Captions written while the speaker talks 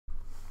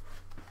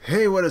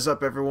Hey, what is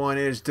up everyone?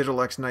 It is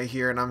Digital Knight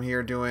here, and I'm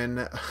here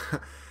doing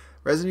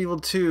Resident Evil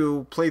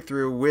 2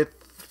 playthrough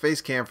with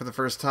Facecam for the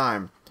first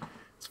time.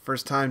 It's the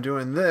first time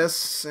doing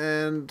this,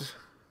 and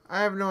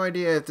I have no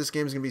idea if this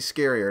game's going to be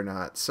scary or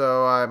not,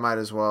 so I might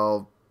as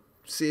well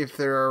see if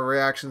there are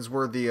reactions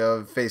worthy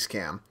of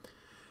Facecam.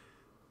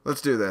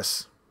 Let's do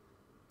this.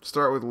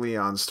 Start with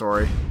Leon's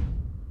story.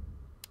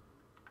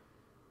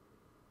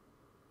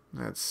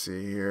 Let's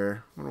see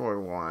here. What do I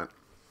want?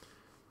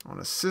 On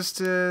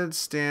assisted,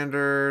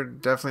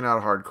 standard, definitely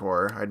not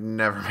hardcore. I'd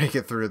never make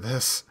it through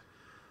this.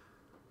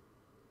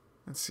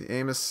 Let's see,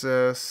 aim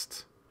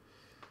assist.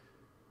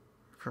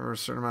 Recover a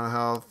certain amount of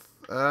health.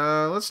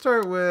 Let's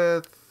start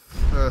with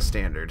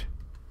standard.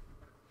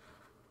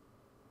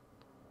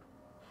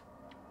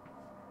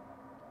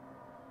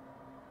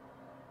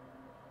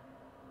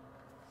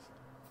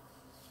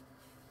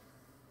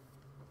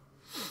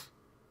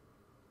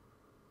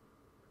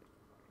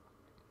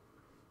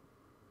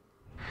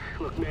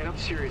 Look, man, I'm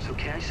serious,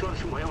 okay? I saw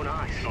this with my own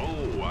eyes.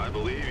 Oh, I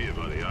believe you,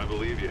 buddy. I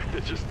believe you.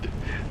 Just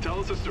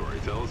tell us a story.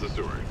 Tell us a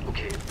story.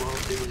 Okay, well,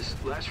 it was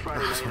last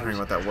Friday I was night. wondering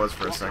what that was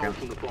for a walking second. home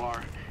from the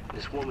bar, and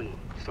this woman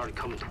started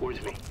coming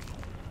towards me.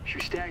 She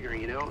was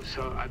staggering, you know,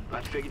 so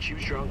I figured she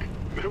was drunk.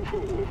 Whoa,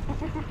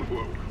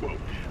 whoa, whoa.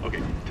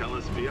 Okay, tell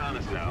us, be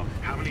honest now.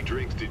 How many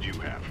drinks did you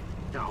have?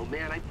 No,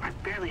 man, I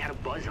barely had a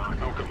buzz on.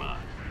 Oh, come on.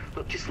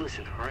 Look, just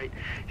listen, all right?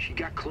 She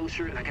got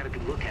closer, and I got a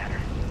good look at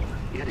her.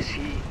 You got to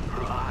see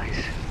her eyes,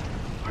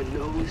 her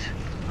nose,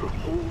 her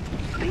whole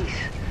face.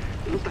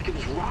 It looked like it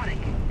was rotting.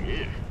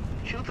 Yeah.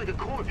 She looked like a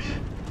corpse.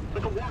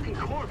 Like a walking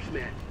corpse,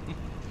 man.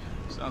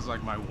 Sounds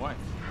like my wife.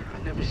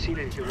 I've never seen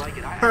anything like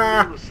it. I haven't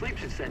been able to sleep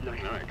since that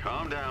night. All right,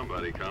 calm down,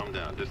 buddy. Calm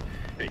down. Just,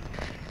 hey,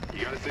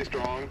 you gotta stay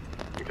strong,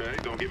 okay?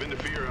 Don't give in to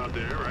fear out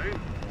there, right?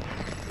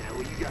 Yeah,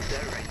 well, you got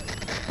that right.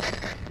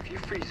 If you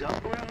freeze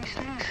up around these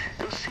things,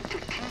 they'll sink their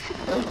teeth in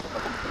you.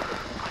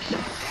 I should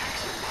attack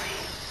somebody.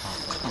 Oh,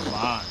 come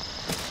on.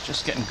 It's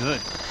just getting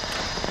good.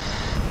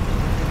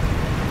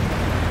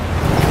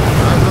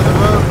 Eyes on the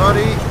road,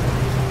 buddy.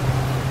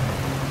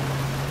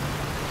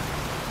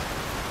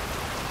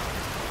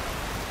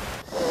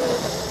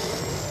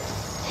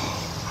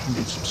 I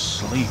need some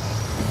sleep.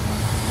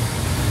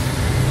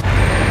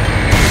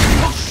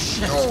 Oh,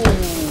 shit!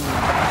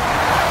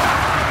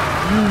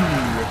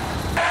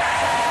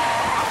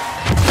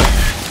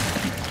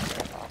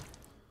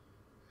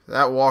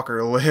 That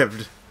walker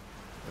lived,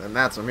 and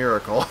that's a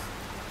miracle.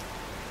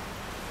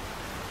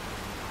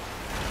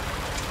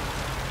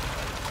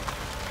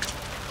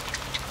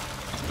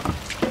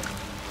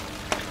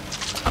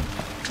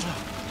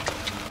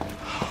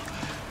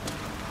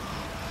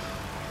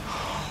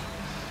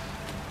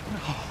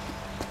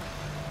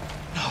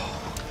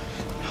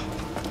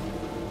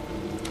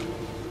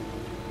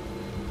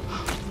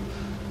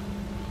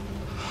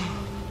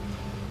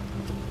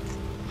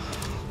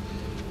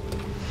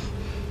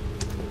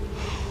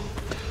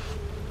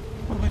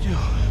 What do I do?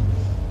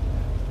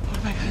 What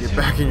am I gonna Get do?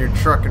 back in your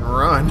truck and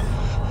run.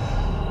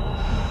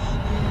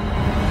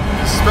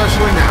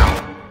 Especially now.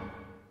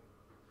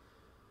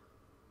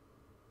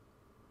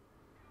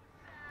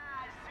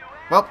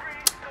 Well,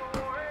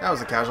 that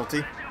was a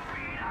casualty.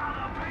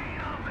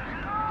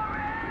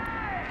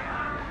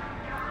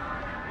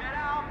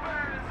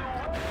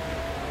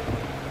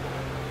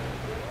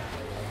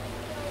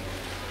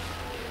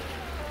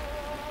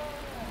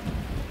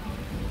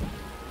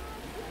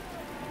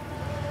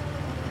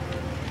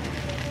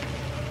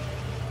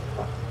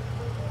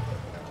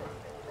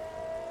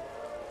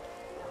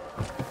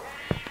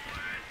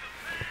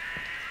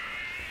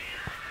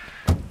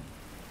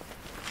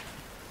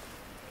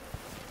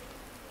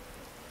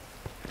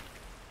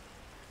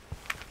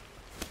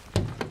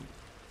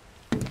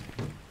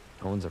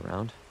 No one's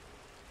around.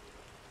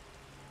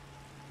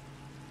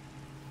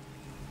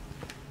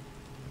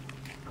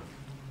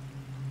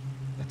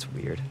 That's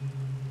weird.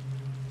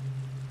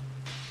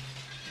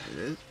 It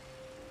is.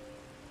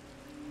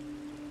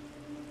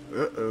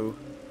 Uh-oh.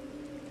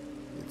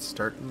 It's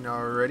starting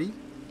already?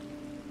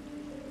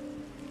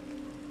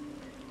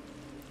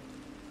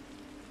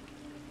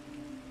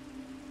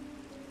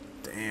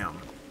 Damn.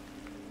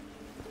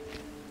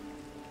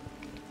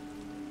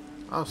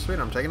 Oh, sweet,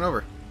 I'm taking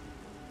over.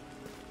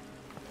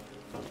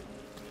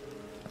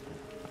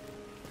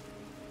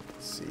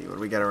 Let's see, what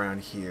do we got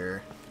around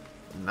here?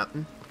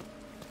 Nothing?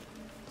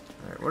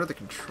 Alright, what are the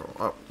control?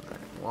 Oh, all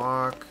right,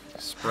 walk,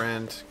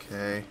 sprint,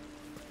 okay.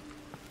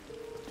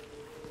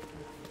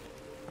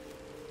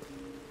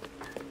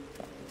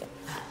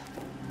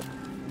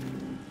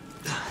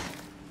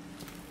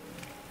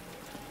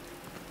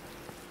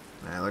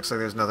 Looks like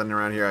there's nothing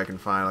around here I can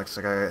find. Looks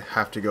like I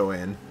have to go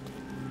in.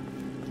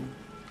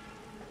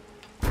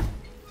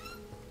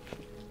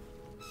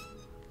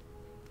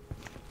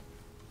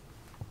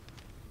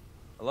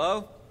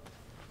 Hello?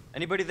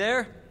 Anybody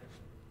there?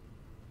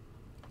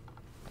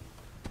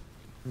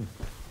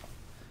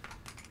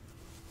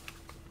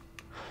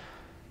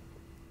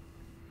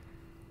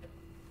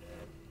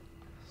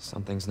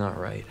 Something's not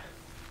right.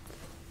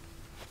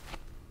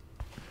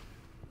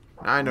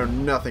 I know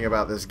nothing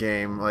about this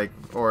game, like,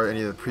 or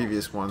any of the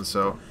previous ones,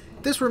 so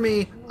if this were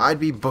me, I'd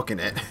be booking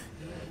it.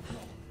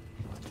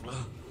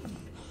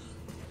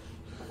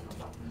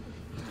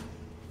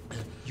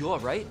 You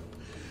alright?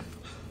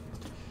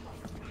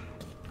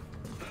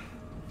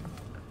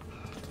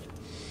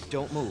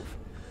 Don't move.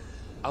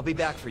 I'll be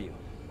back for you.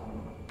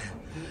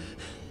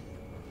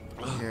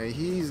 Yeah,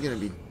 he's gonna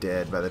be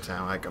dead by the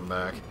time I come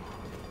back.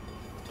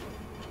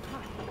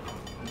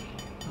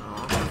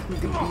 Oh,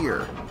 look at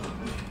beer.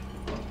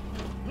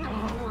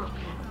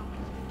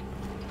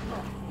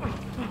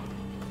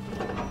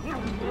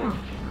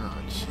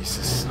 Oh,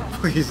 Jesus.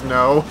 Please,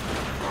 no.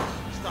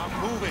 Stop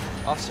moving.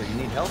 Officer, you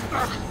need help?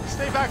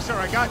 Stay back, sir.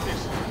 I got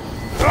this.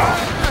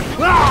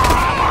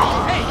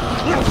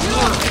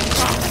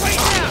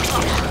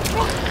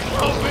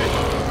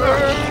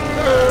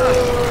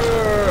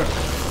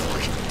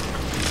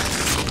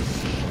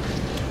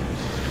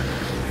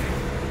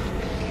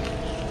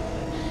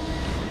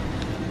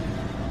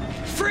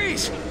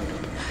 Freeze!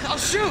 I'll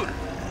shoot!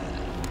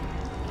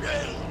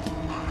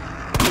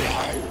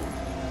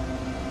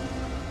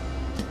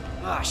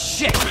 Ah,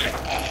 shit!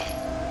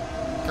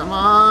 Come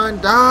on,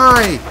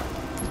 die!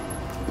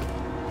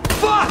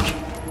 Fuck!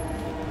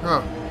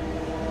 Oh,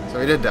 so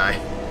he did die.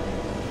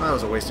 Well, that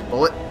was a wasted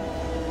bullet.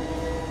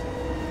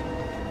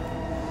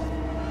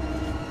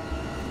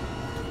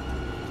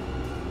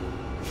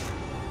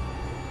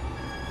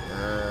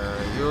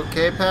 You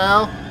okay,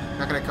 pal?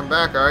 Not gonna come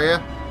back, are you?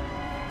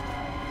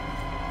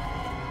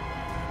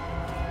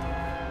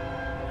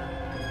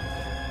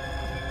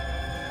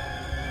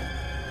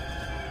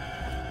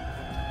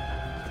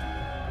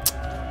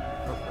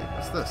 Oh, wait,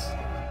 what's this?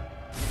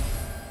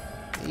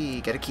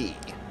 Hey, got a key.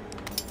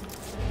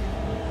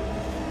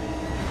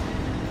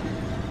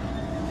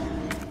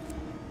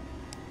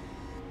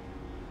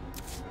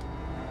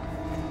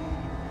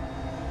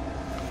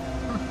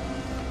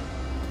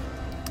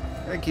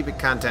 Gotta keep it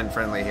content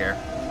friendly here.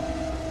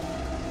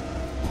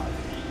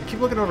 I keep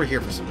looking over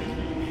here for some reason.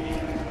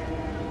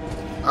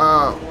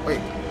 Wait.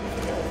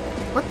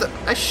 What the?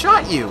 I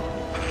shot you!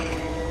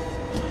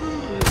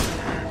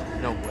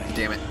 No way.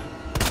 Damn it.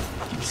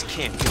 You just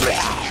can't do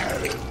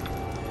it.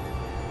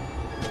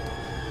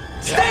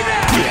 Stay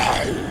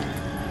back!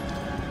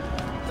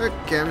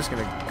 Okay, I'm just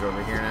gonna go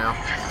over here now.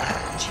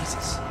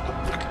 Jesus.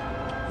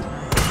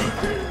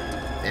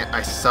 Damn,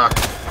 I suck.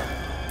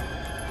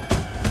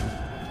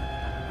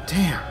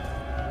 Damn.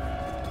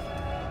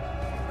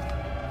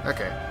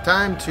 Okay,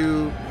 time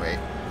to... wait.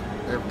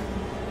 There...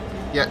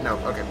 yeah, no,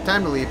 okay.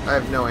 Time to leave. I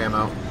have no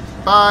ammo.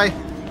 Bye!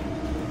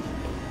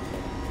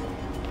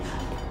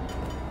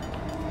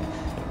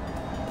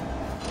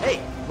 Hey,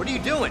 what are you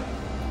doing?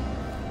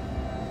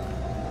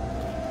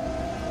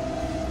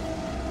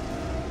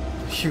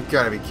 You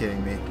gotta be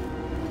kidding me.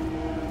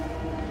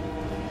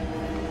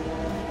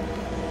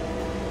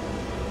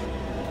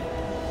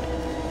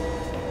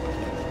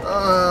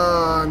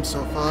 I'm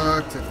so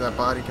fucked if that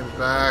body comes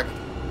back.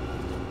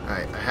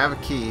 Alright, I have a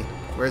key.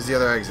 Where's the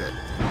other exit?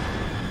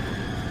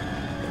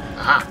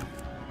 Aha!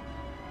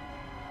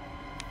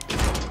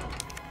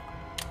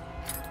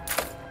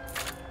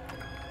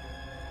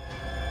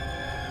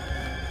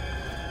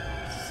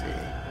 Let's see.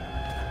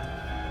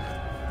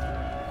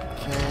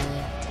 Okay.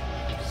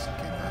 Just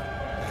gonna...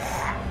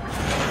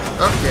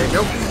 okay,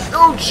 nope.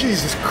 Oh,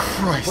 Jesus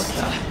Christ! What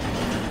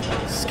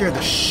the? Scared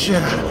the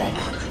shit out of me.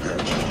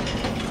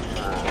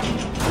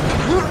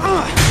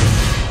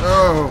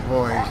 Oh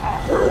boy.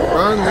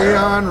 Run,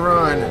 Leon,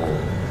 run.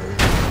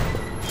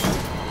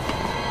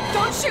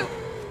 Don't shoot!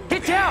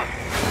 Get down!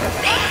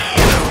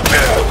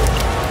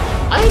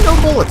 I had no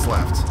bullets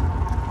left.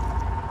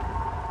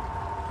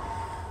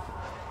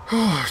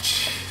 Oh,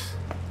 jeez.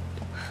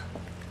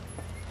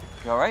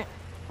 You alright?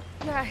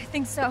 Yeah, I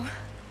think so.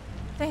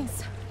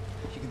 Thanks.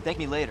 You can thank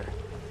me later,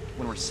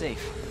 when we're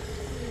safe.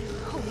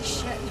 Holy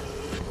shit.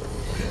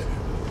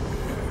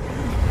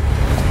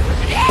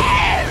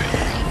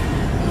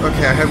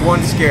 Okay, I had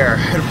one scare. I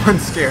had one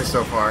scare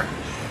so far.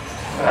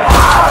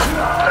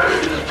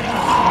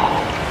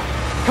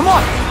 Come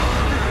on!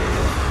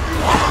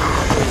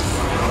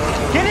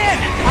 Get in!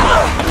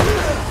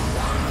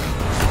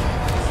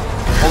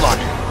 Hold on.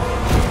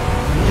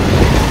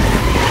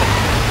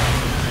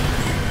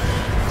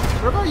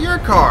 What about your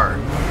car? I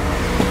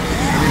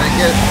mean, I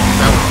get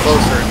that was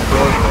closer and the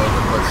doors were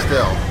open, but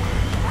still.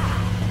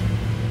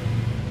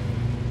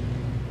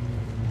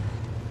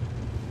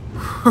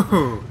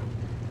 Whew.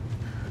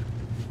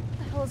 What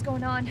the hell is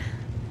going on?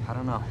 I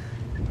don't know.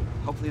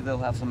 Hopefully they'll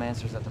have some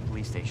answers at the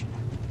police station.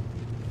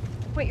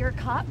 Wait, you're a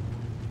cop?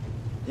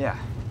 Yeah,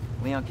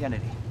 Leon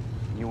Kennedy.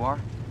 You are?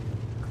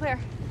 Claire.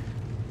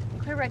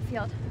 Claire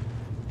Redfield.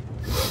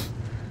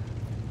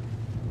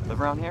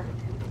 Live around here?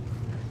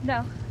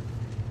 No.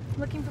 I'm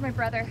looking for my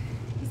brother.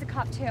 He's a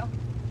cop too.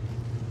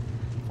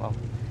 Well,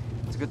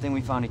 it's a good thing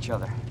we found each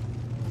other.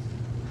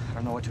 I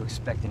don't know what to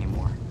expect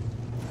anymore.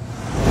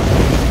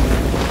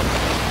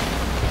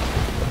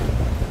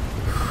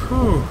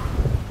 Whew.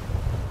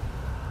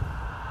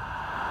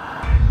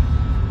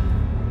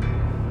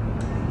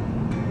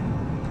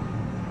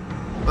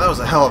 was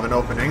a hell of an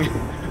opening.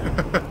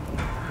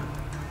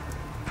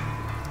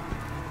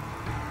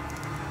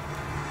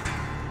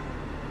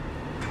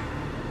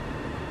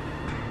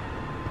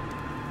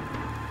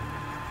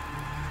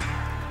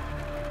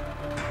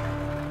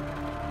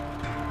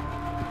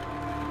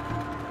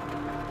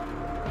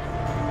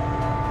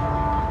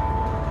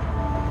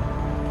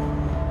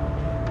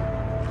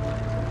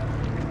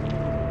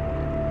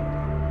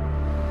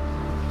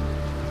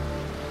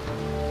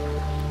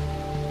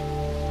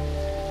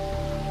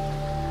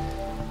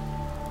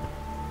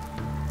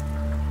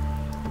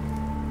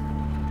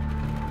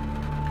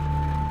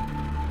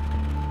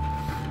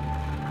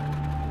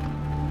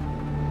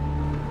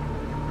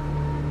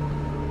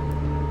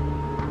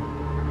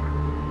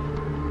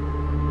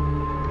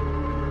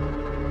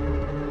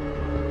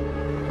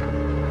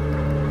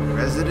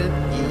 Resident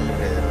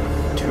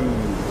Evil 2.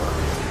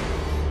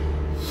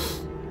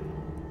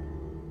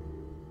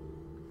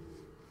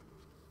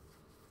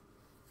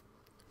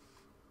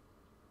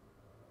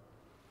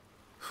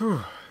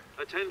 Whew.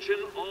 Attention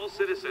all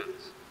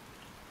citizens.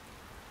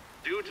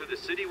 Due to the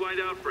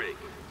citywide outbreak,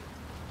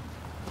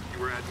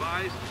 you are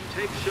advised to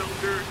take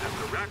shelter at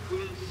the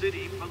Raccoon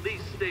City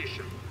Police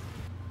Station.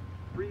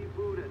 Free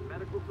food and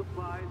medical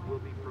supplies will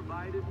be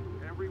provided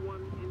to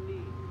everyone in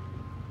need.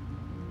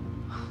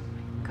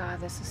 God,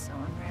 this is so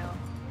unreal.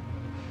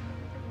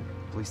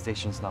 Police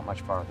station's not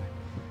much farther.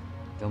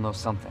 They'll know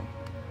something.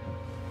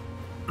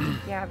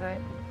 Yeah, but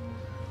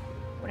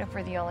what if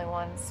we're the only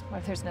ones? What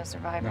if there's no No,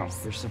 survivors?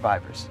 there's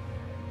survivors.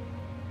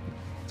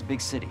 It's a big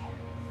city.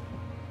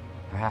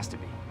 There has to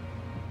be.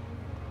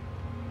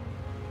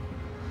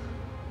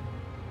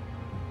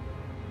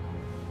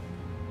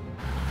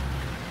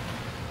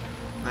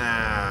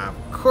 Nah,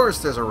 of course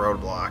there's a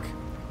roadblock.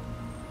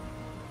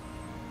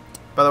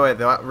 By the way,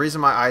 the reason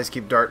my eyes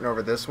keep darting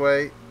over this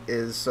way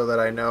is so that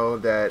I know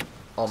that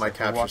all my Except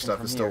we're capture walking stuff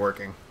from is still here.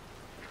 working.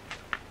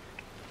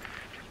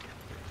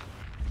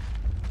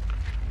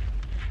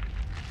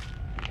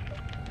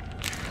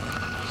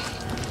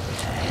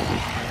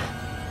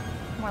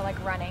 More like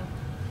running.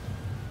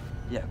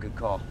 Yeah, good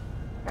call.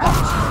 Oh,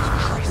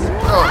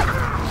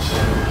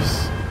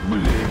 jeez.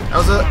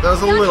 That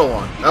was a little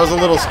one. That was a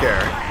little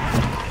scary.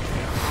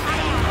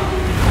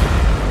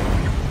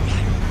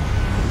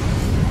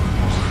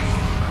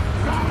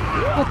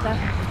 What the?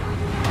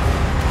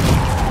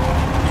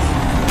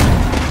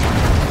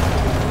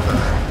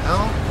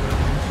 Hell?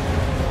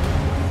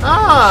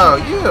 Oh,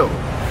 you!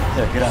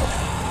 There, get out.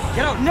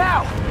 Get out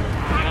now!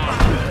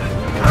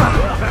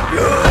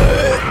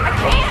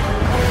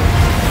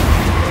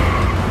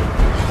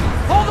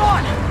 Hold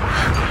on!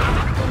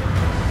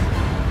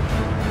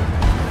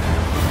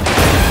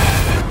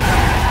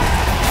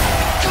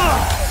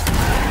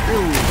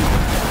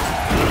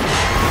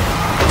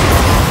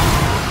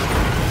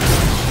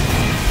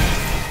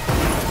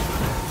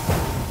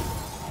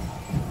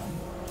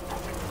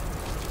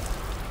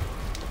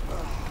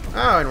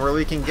 Oh, and we're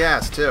leaking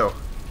gas, too.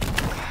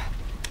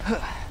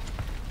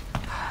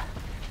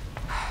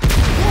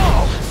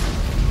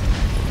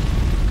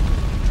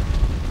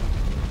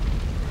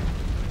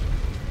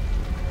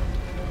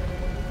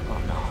 Oh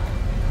no.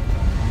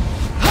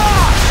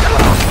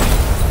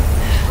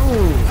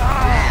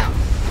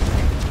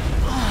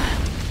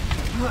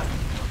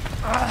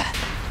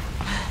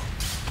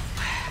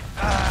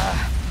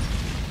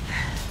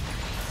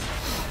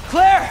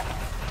 Claire!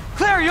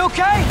 Claire, are you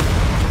okay?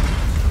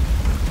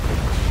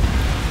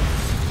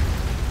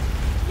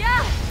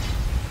 Yeah!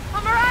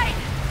 I'm alright!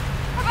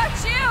 How about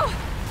you?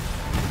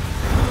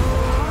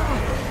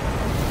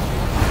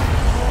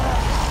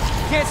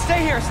 Can't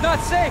stay here, it's not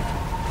safe.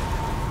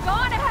 Go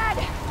on ahead!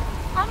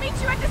 I'll meet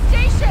you at the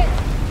station!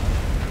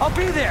 I'll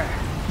be there.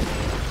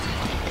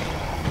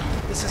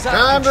 This is out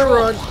Time of to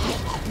control. run!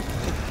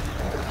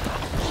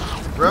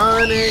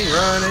 Running,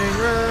 running,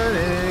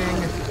 running!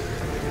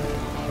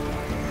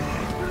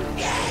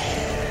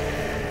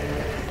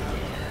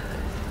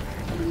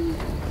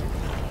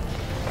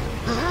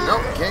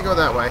 Nope, can't go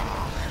that way.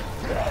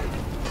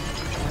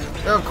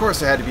 Oh, of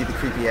course it had to be the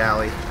creepy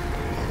alley.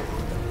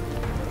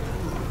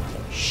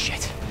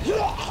 Shit.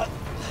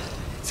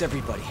 It's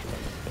everybody.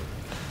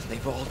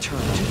 They've all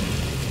turned.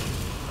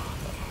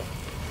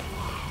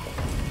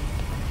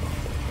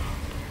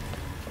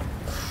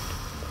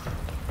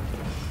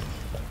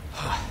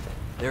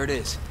 There it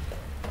is.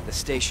 The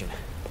station.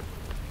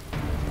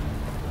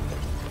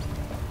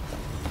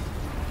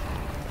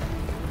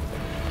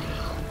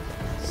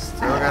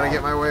 Still gotta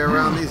get my way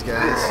around these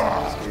guys.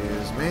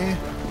 Excuse me.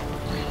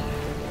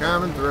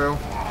 Coming through.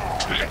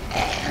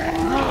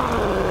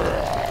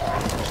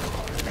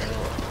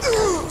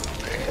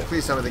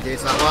 Please tell me the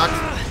gate's not locked.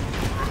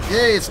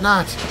 Yay, it's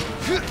not.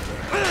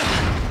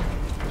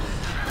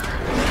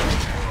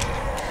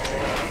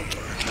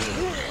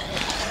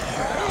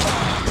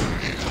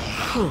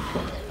 Whew.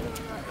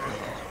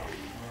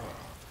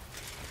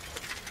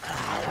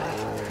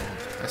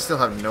 I still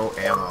have no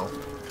ammo.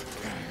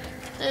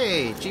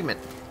 Hey, achievement.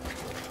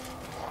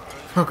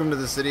 Welcome to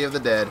the city of the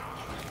dead.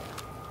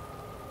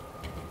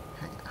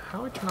 Hey, how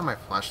do I turn on my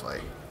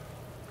flashlight?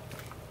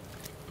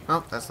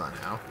 Oh, that's not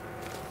how.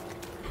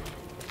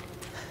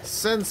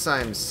 Since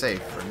I'm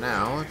safe for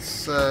now, let's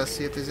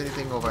see if there's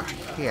anything over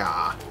here.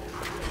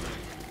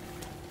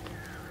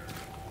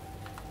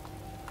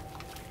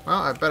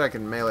 Well, I bet I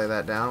can melee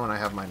that down when I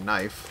have my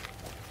knife.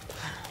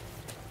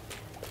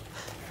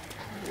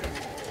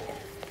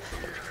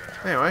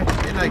 Anyway,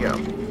 in I go.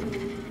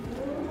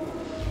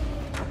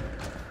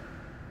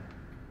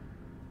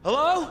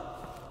 Hello?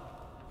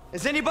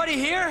 Is anybody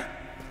here?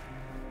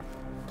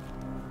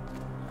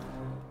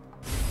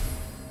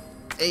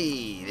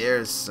 Hey,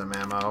 there's some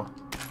ammo.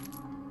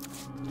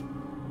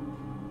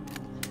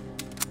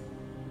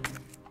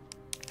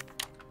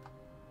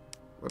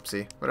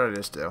 Whoopsie, what did I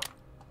just do?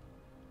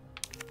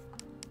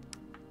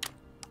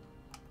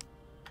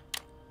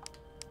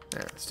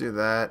 There, let's do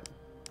that.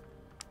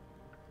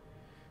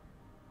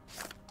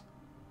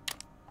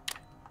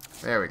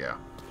 There we go.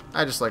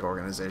 I just like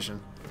organization.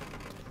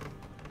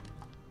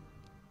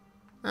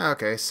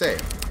 Okay,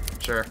 save.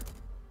 Sure.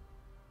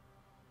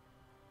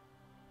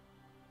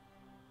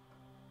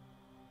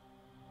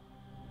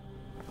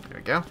 There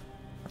we go.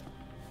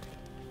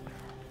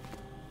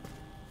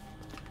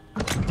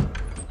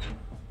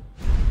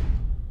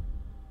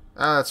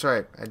 Ah, that's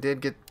right. I did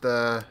get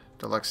the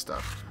deluxe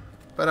stuff,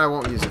 but I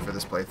won't use it for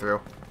this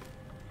playthrough.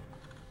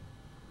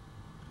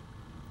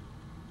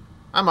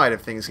 I might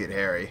if things get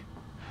hairy.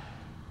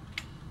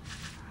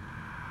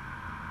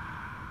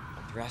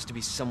 There has to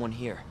be someone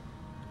here.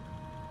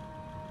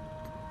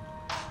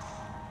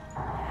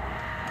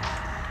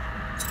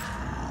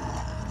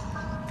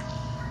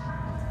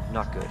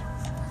 Not good.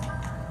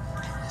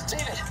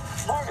 David!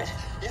 Marvin!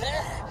 You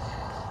there?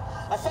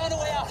 I found a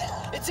way out!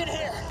 It's in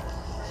here!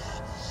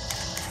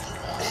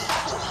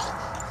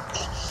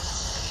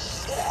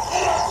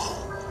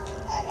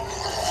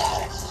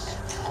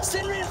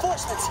 Send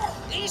reinforcements!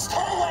 East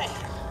hallway!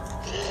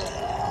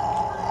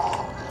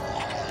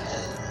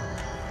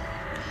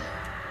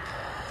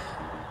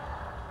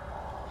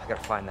 I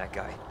gotta find that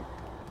guy.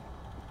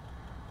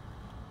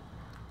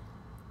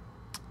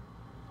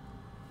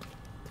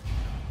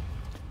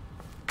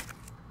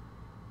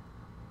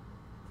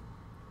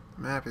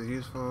 Map is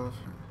useful.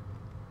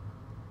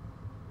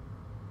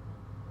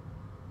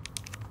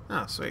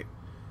 Oh, sweet.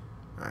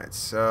 Alright,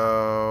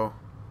 so...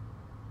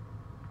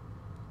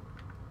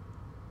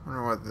 I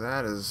wonder what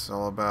that is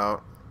all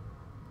about.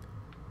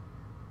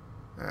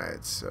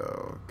 Alright,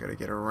 so... Gotta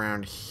get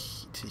around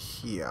to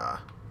here.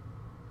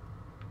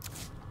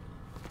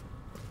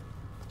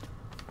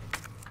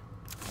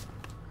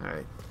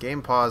 Alright,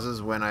 game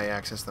pauses when I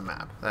access the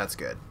map. That's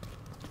good.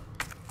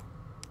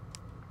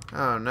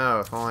 Oh no,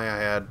 if only I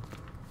had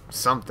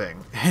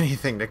something.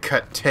 Anything to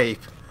cut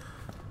tape.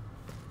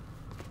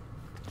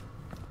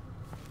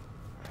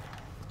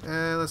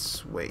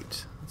 Let's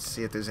wait. Let's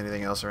see if there's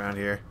anything else around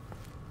here.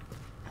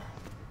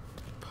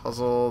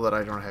 Puzzle that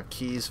I don't have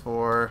keys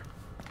for.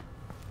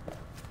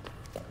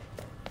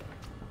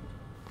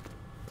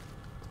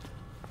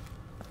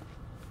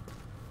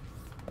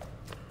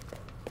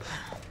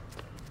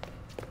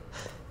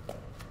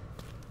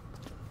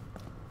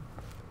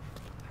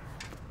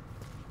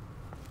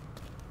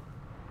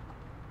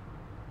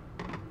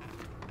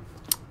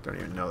 Don't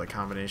even know the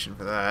combination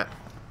for that.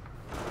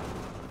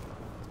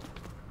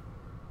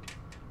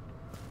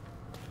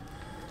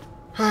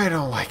 I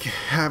don't like it.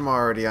 I'm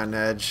already on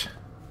edge.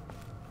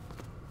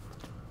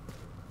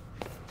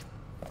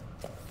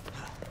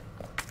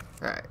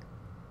 Alright.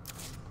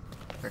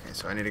 Okay,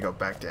 so I need to go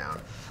back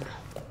down.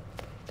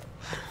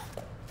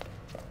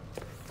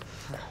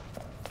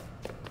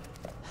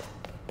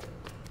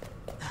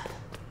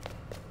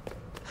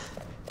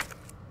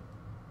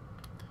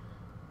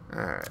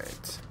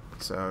 Alright.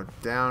 So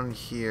down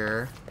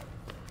here,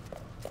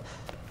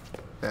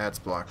 that's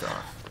blocked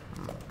off.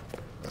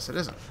 Yes, it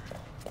isn't.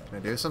 Can I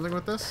do something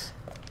with this?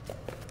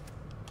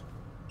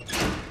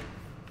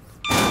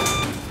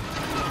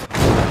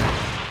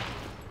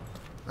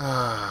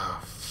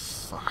 Oh,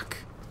 fuck.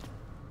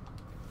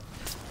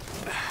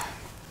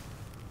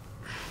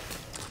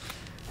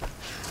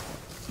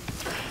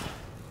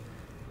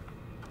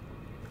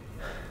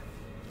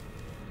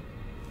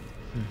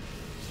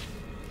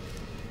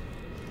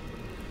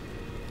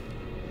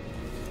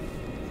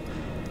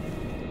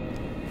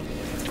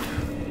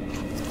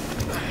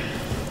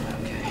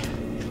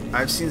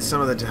 I've seen some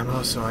of the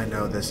demos, so I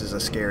know this is a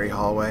scary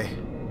hallway.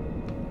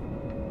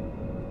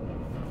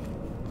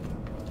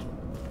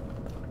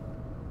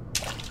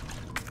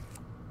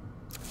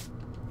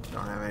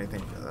 Don't have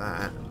anything for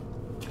that.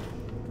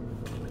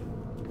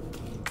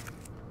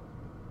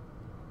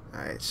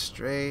 Alright,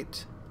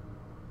 straight.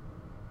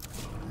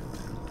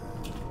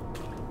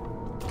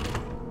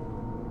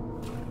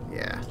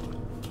 Yeah.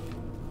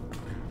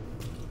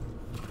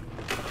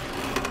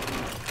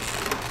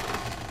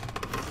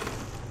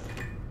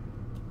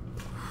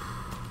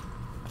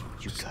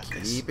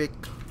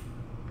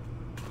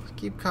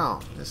 Keep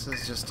calm. This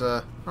is just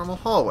a normal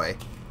hallway.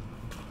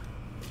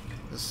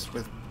 This is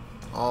with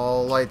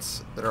all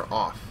lights that are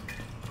off.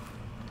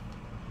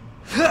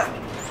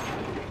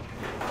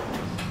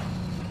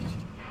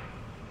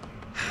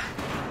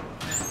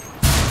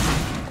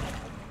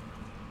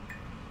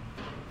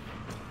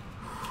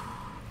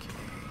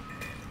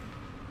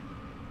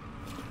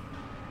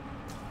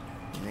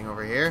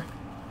 here?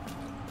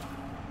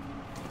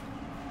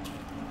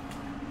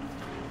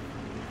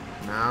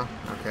 No?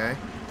 Okay.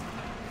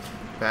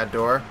 Bad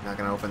door. Not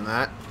gonna open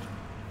that.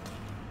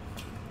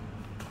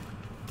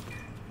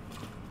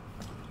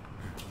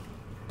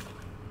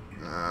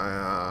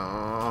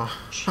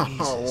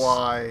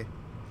 Why?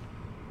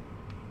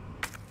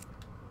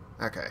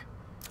 Okay.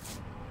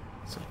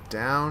 So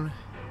down.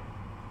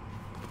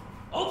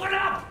 Open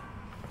up!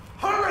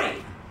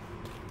 Hurry!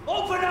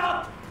 Open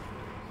up!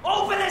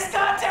 Open this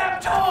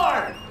goddamn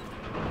door!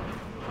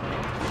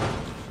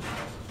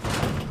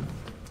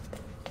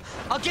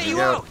 I'll get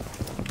you out!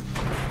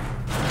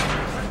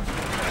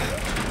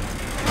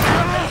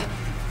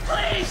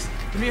 Please!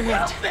 Give me your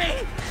hand. Help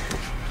me!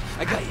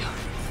 I got you.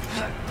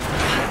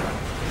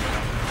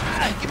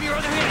 Give me your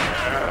other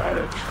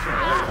hand.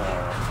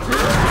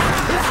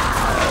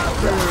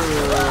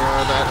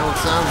 That don't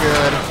sound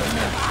good.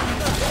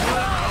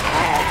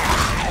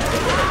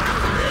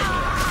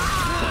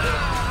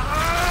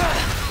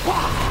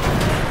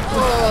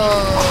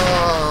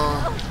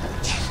 Oh.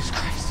 Jesus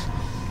Christ.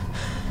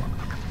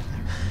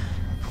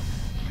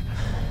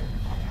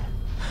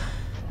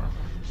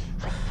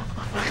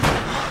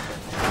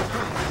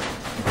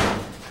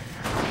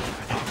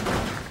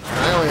 I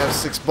only have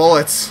 6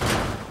 bullets.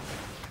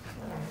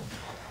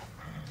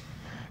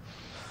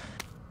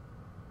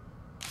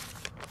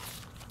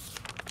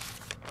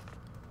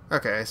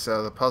 Okay,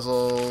 so the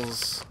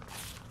puzzles...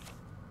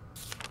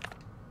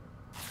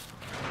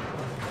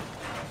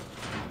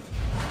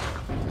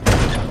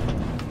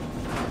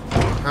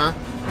 Huh?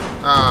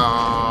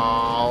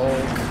 Oh,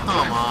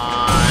 come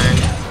on.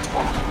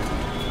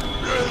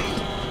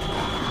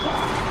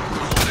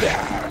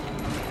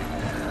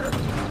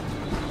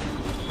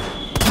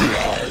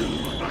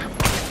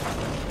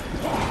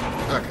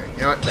 Okay,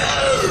 you know what?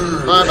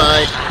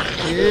 Bye-bye.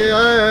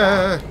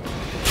 Yeah.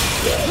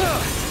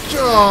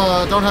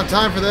 Oh, don't have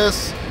time for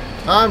this.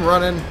 I'm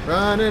running.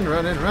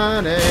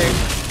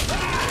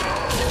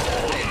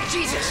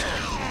 Jesus!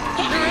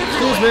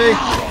 Excuse me.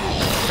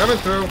 Coming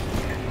through.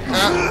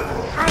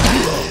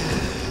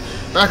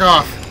 Back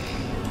off.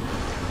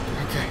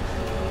 Okay.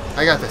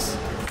 I got this.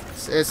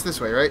 It's this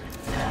way, right?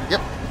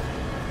 Yep.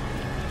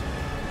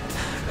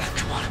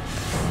 Come on.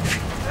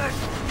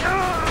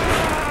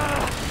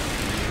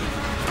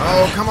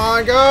 Oh, come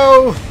on,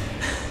 go!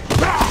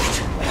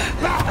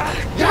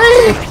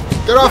 Yay!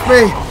 Get off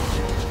me!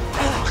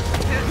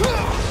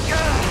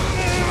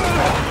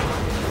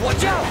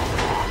 Watch out!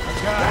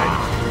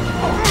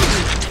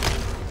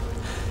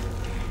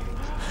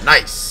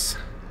 Nice.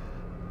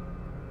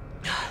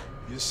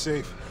 You're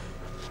safe.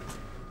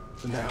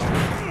 For now.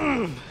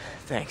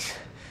 Thanks.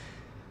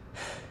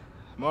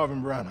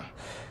 Marvin Browner.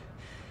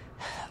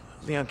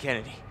 Leon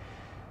Kennedy.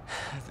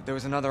 There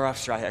was another off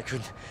strike. I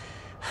couldn't...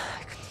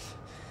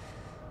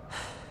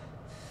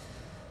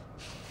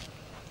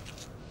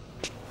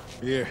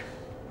 Here.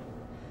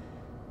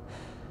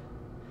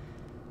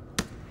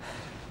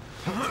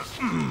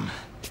 I'm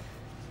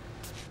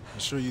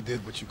sure you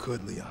did what you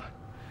could, Leon.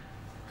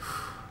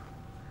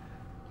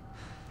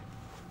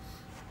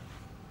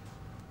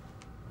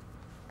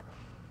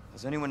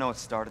 Does anyone know what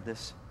started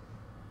this?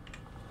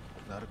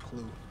 Not a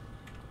clue.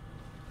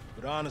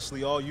 But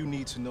honestly, all you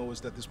need to know is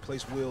that this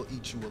place will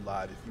eat you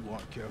alive if you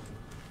aren't careful.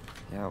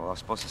 Yeah, well, I was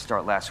supposed to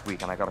start last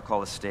week, and I got a call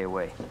to stay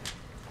away.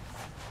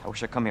 I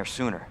wish I'd come here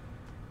sooner.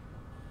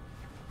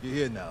 You're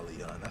here now,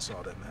 Leon. That's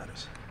all that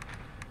matters.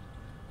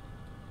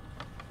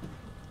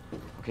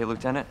 Okay,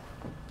 Lieutenant?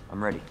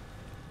 I'm ready.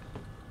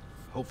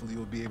 Hopefully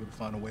you'll be able to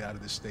find a way out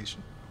of this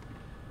station.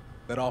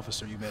 That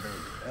officer you met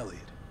earlier,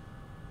 Elliot.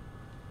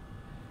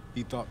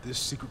 He thought this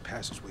secret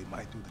passageway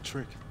might do the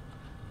trick.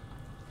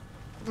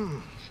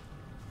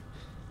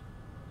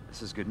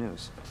 This is good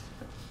news.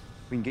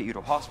 We can get you to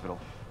a hospital.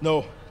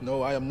 No,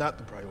 I am not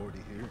the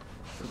priority here.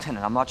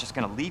 Lieutenant, I'm not just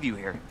gonna leave you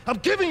here. I'm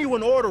giving you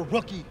an order,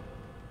 rookie.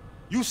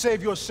 You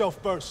save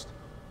yourself first.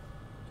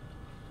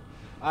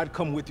 I'd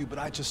come with you, but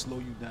I'd just slow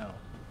you down.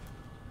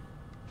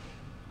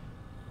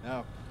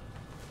 Now,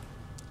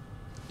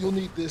 you'll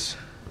need this.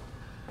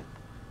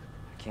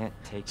 I can't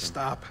take him.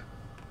 Stop.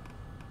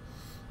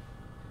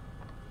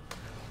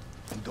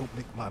 And don't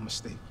make my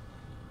mistake.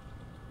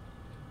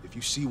 If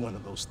you see one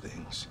of those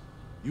things,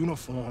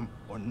 uniform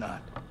or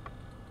not,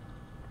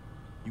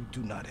 you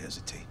do not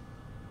hesitate.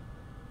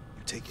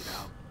 You take it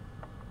out.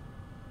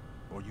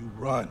 Or you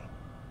run.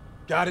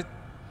 Got it?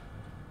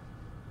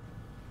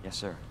 Yes,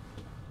 sir.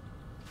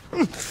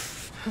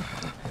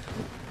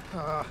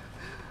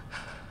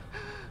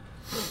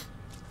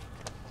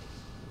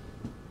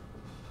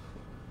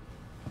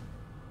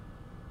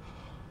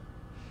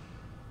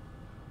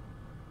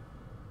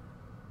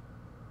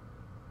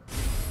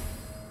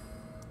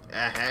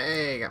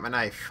 Hey, got my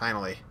knife,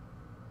 finally.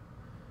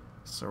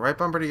 So right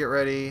bumper to get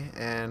ready,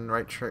 and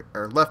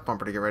left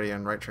bumper to get ready,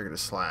 and right trigger to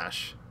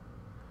slash.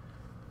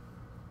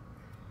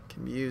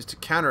 Can be used to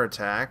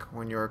counterattack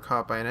when you are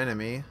caught by an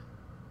enemy.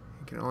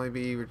 It can only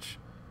be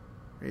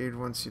retrieved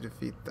once you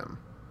defeat them.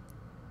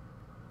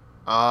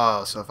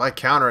 Oh, so if I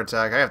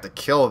counterattack, I have to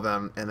kill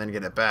them and then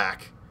get it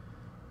back.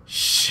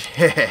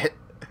 Shit.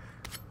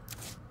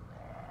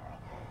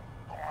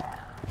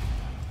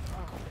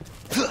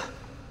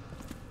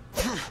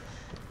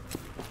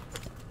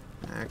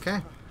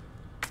 Okay.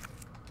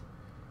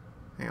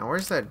 Hang on,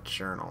 where's that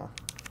journal?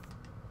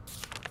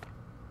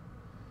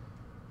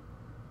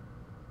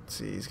 Let's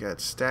see, he's got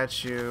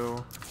statue.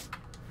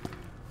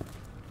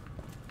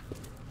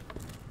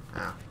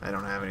 Oh, I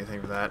don't have anything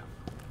for that.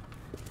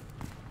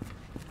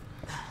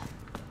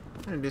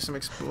 I'm gonna do some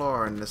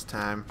exploring this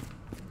time.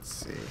 Let's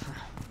see.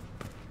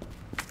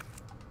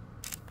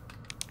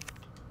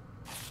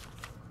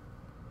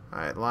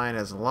 Alright, lion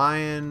has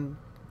lion,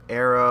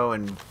 arrow,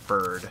 and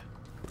bird.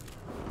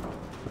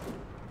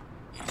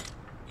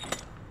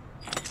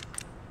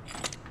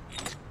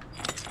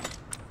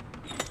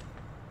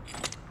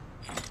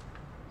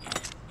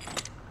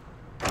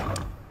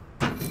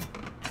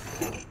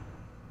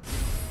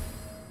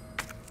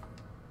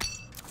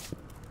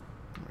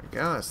 There we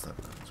go, that's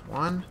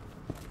one.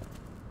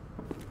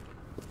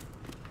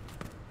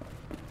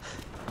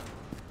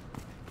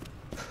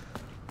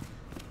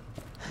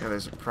 Yeah,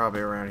 there's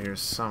probably around here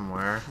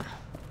somewhere.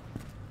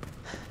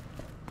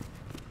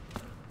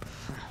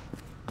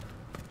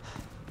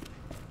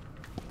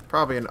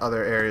 Probably in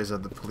other areas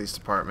of the police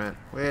department,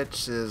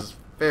 which is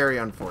very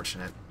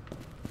unfortunate.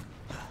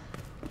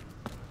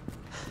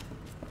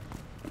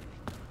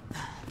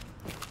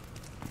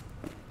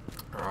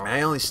 Oh,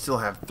 I only still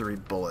have 3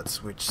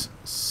 bullets, which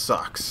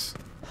sucks.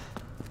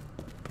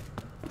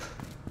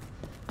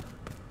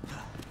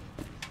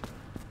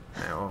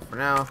 Alright, well, for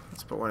now,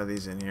 let's put one of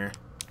these in here.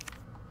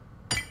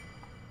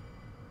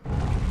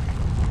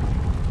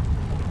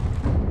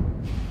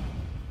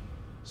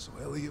 So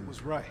Elliot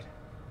was right.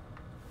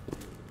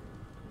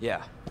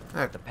 Yeah.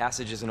 Okay. The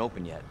passage isn't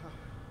open yet.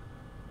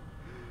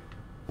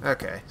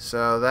 Okay,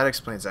 so that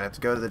explains that. I have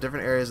to go to the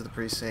different areas of the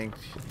precinct.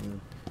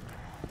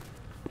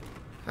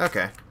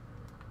 Okay.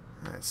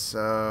 Alright,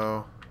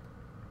 so...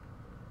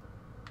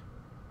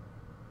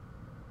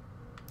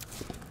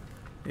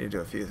 need to do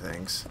a few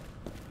things.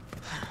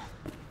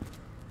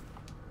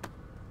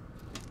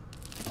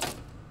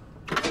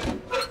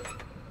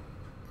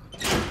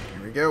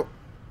 Here we go.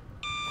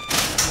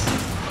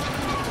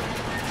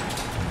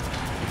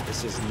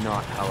 This is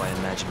not how I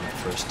imagined my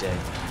first day.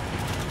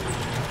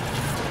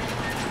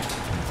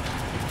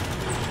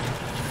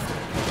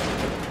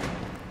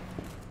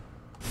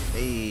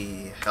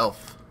 Hey,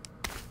 health.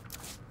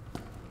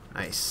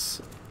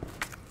 Nice.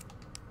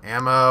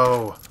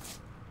 Ammo.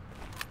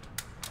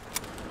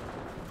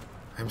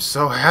 I'm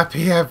so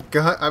happy I've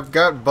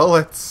got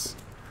bullets.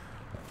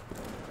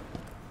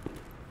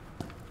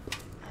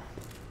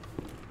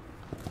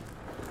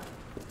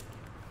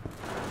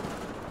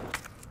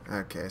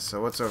 Okay,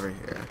 so what's over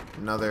here?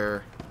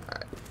 Another...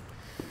 Alright.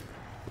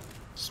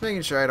 Just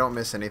making sure I don't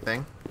miss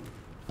anything.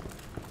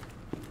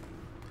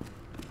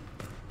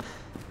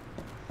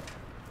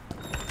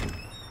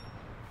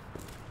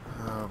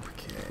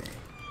 Okay.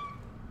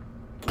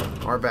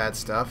 More bad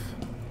stuff.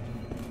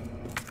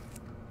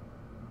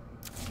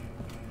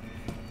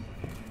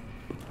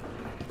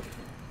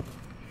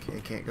 Okay,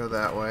 can't go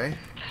that way.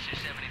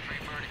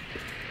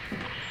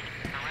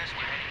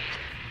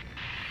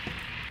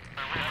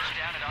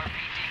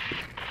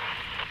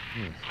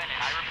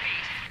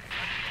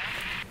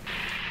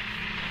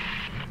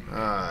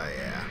 Oh,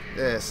 yeah.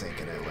 This ain't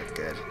gonna look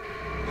good.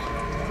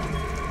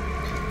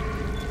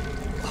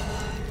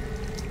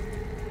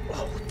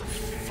 Oh, what the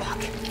fuck?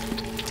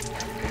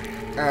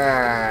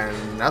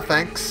 No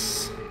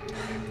thanks.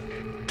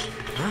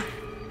 Huh?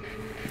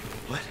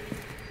 What?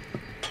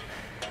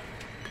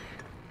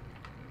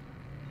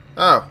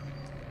 Oh.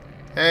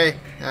 Hey,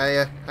 how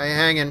you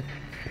hanging?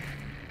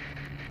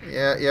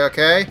 Yeah, you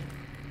okay?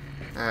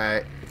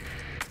 Alright.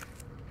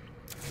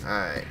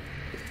 Alright.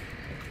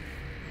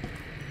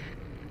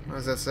 What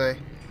does that say?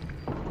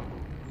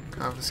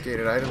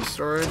 Confiscated item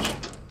storage.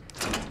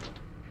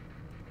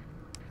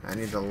 I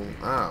need to... Oh,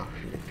 I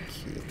need a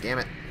key. Damn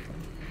it.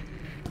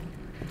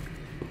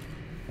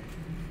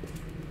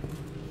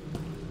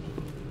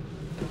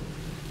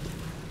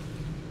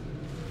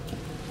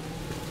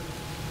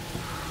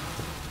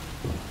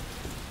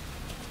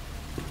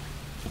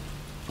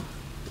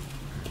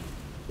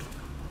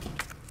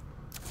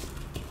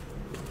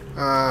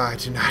 I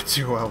do not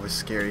do well with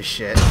scary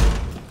shit.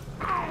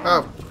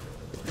 Oh.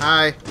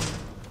 Hi.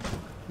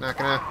 Not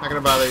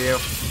gonna bother you.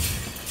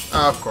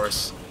 Oh, of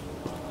course.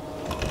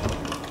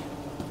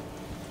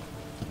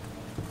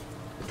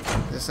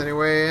 Is this any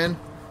way in?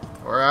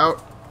 Or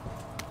out?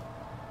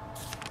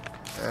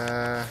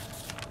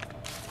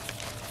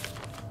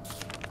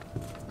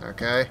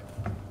 Okay.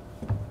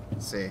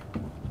 Let's see.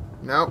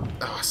 Nope.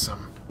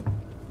 Awesome.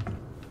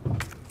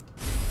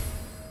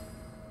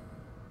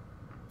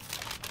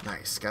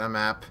 Nice. Got a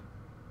map.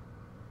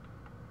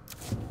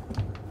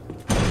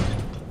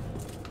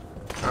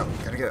 Oh,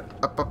 gotta get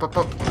up, up, up,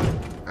 up.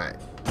 Alright.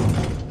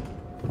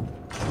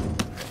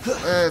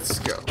 Let's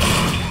go.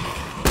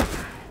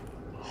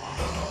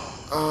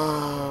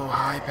 Oh,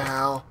 hi,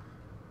 pal.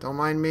 Don't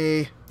mind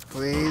me,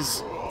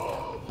 please.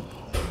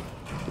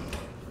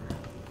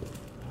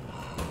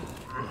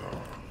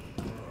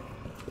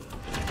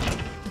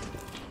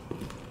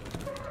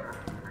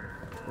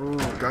 Ooh,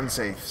 gun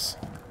safes.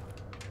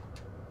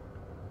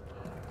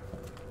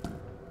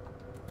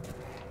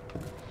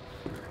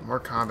 More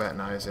combat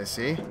knives, I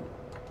see.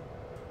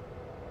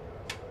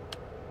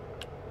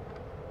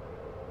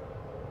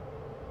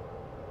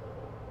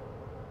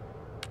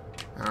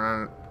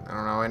 I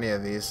don't know any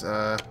of these.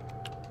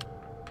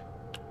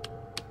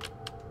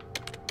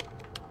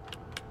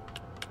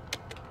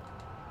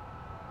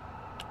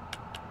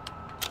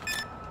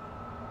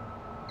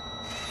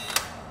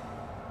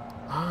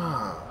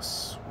 Oh,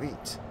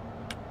 sweet.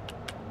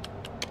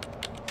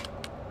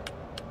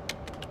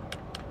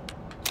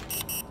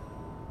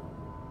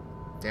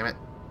 Damn it.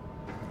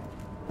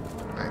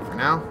 Alright, for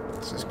now,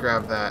 let's just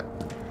grab that.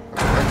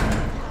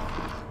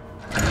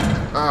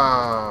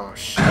 Oh,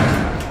 shit.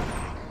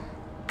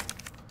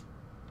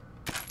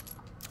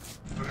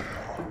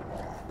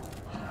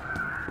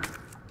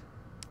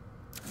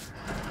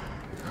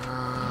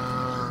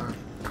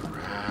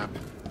 Crap.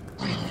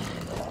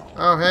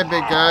 Oh, hey,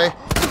 big guy.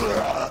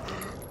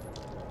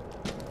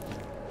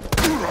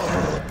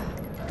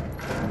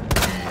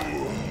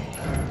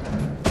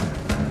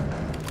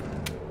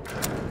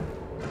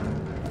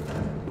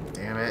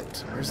 Damn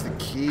it. Where's the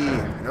key?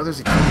 I know there's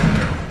a key.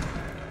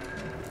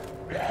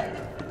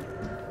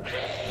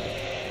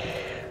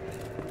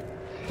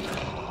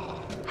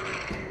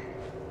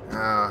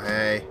 Oh,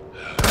 hey.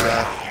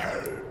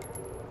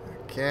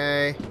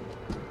 Okay.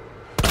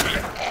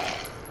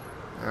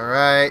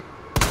 Alright.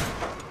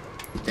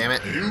 Damn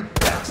it. You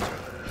bastard.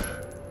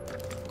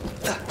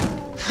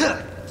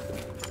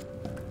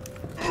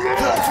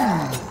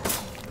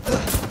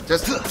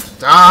 Just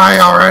die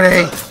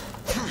already!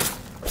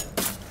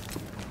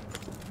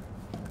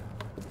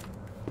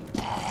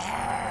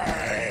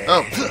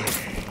 Oh.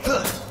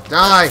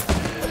 Die!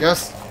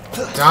 Just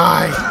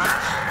die!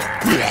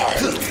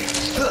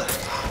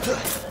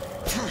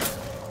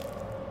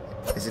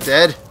 Is it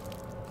dead?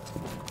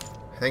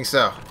 I think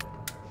so.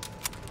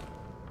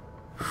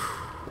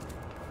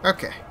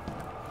 Okay.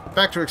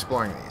 Back to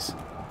exploring these.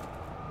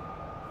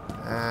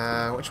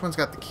 Which one's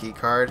got the key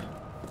card?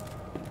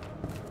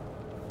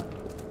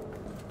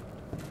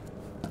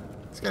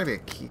 It's gotta be a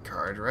key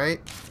card,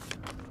 right?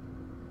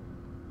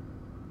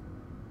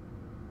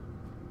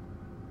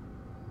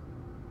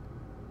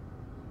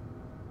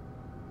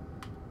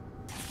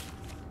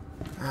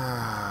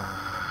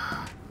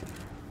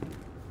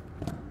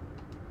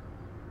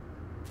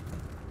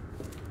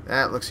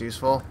 That looks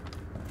useful.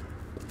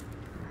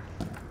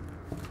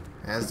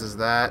 As does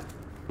that.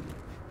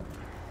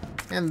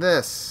 And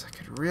this. I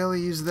could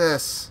really use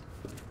this.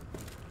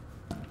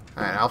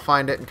 Alright, I'll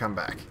find it and come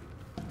back.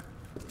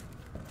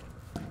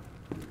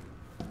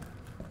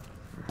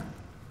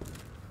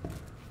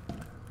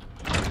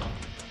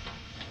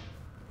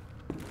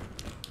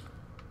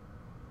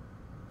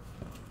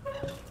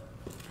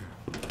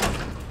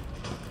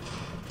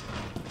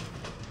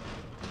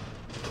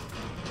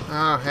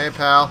 Oh, hey,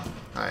 pal.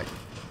 Alright.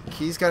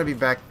 Key's gotta be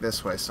back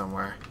this way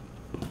somewhere.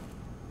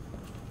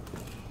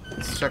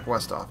 Let's check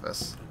West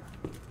Office.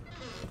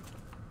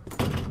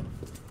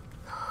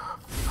 Oh,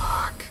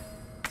 fuck.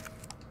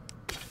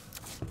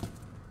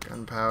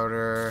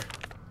 Gunpowder.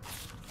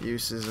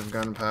 Uses of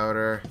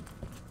gunpowder.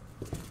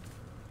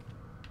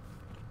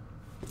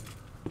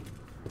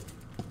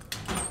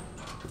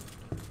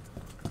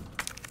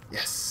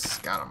 Yes,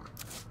 got him.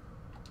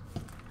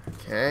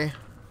 Okay.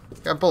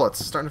 Got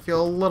bullets. Starting to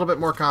feel a little bit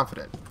more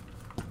confident.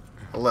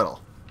 A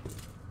little.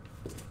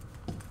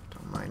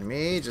 Don't mind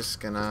me. Just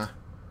gonna...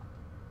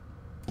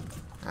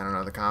 I don't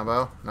know the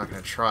combo. Not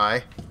gonna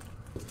try.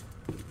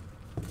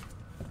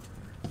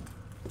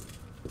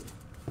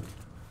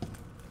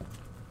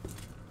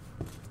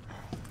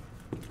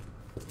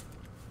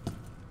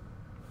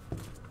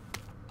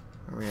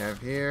 What do we have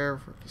here?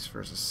 Rookie's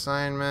first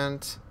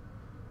assignment.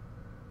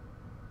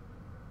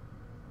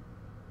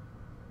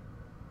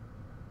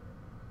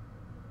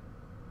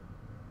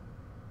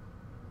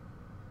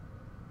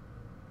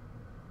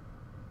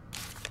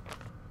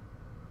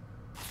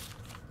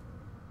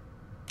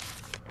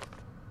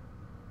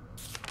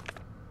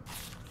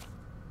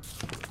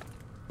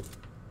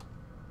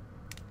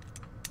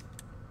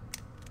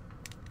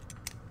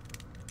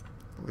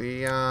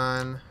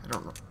 Leon, I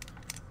don't know.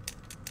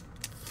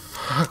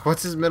 Fuck,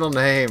 what's his middle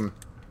name?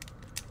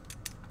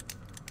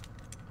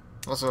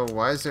 Also,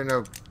 why is there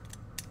no...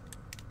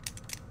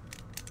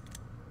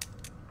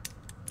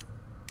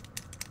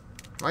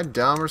 Am I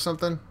dumb or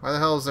something? Why the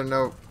hell is there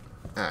no...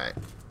 Alright.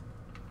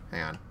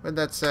 Hang on. What did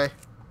that say?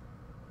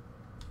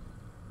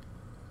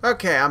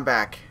 Okay, I'm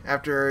back.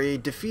 After a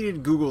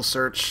defeated Google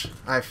search,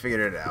 I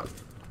figured it out.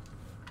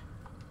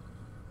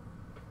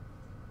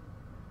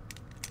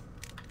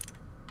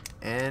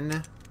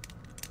 N-E-D.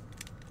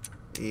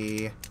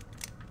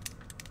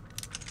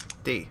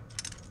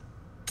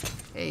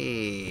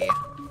 Hey.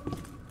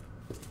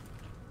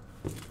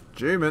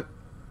 Achievement.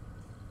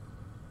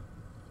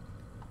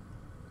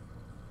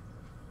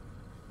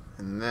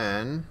 And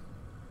then...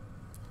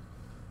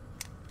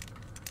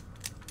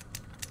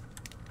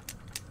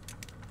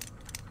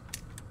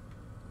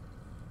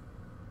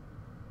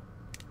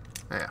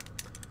 Oh, yeah.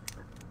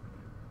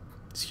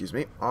 Excuse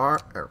me. R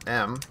or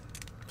M.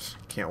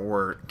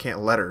 Can't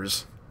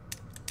letters.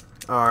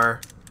 R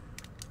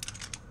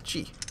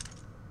G.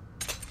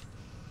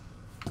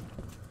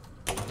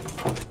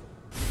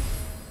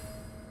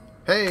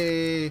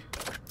 Hey.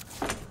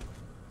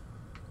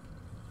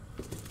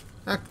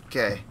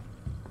 Okay.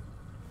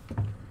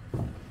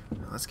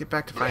 Let's get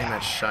back to finding that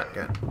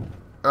shotgun.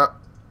 What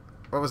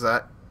was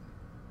that?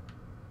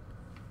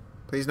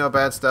 Please no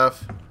bad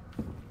stuff.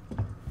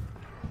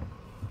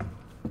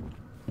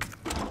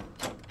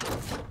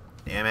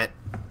 Damn it.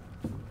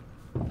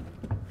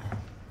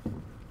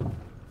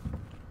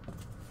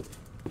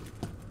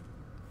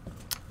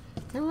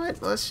 You know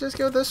what? Let's just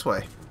go this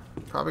way.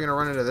 Probably gonna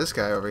run into this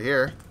guy over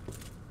here.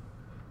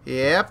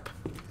 Yep.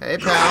 Hey,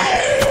 pal.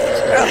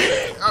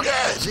 Oh,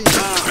 jeez.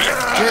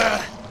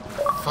 Get.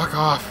 Fuck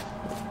off.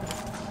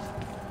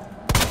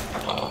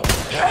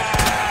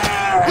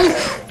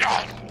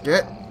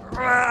 Get.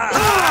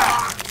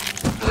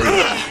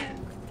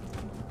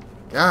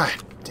 God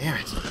damn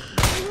it.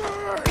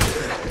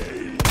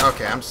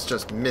 Okay, I'm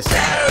just missing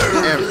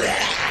every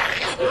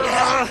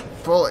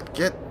bullet.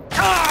 Get.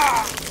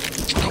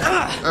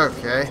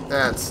 Okay,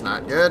 that's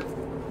not good.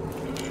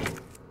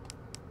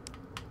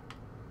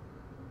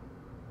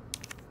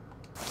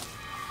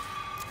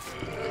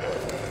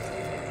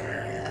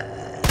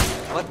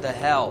 What the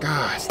hell?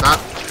 God, stop.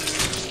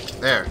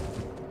 There.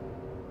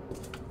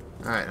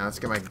 Alright, now let's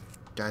get my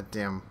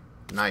goddamn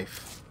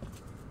knife.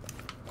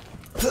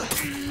 I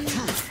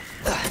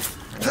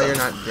know you're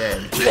not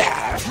dead.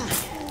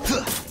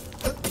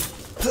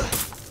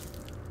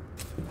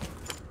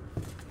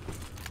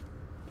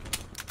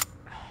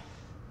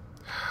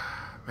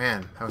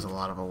 Man, that was a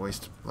lot of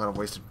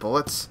wasted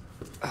bullets.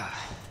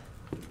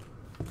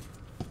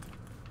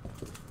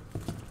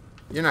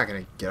 You're not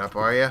gonna get up,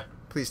 are you?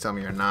 Please tell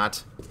me you're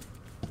not.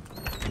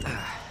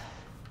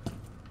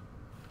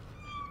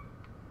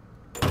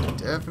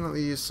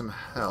 Definitely use some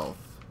health.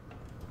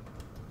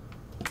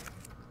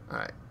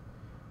 Alright.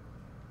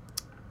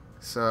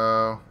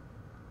 So...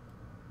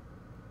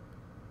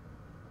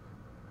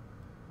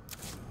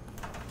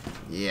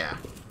 yeah.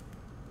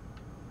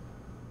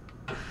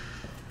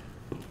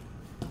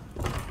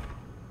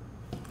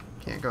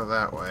 Can't go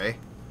that way.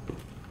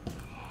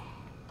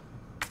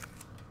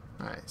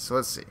 Alright, so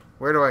let's see.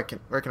 Where can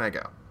I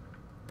go?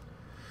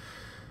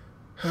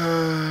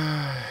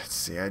 Let's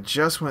see, I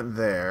just went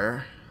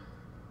there.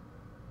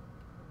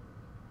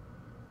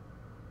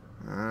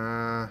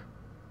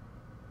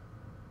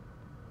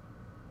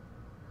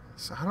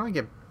 So how do I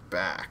get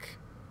back?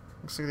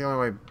 Looks like the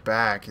only way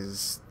back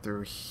is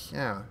through,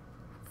 yeah,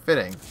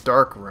 fitting.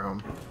 Dark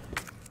room.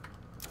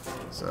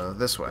 So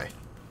this way.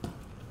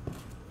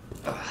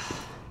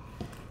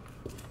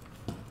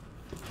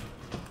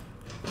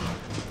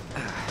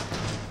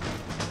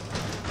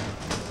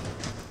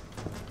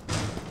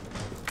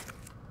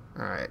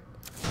 Alright.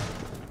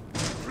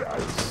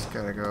 Just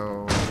gotta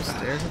go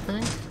upstairs, I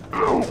think.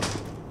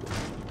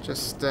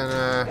 Just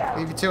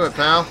leave you to it,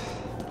 pal.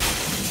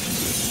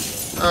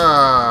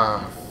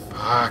 Oh,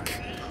 fuck.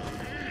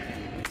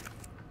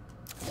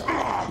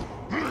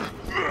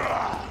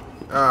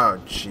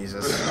 Oh,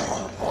 Jesus.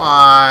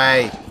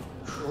 Why?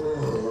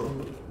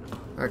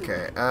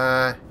 Okay,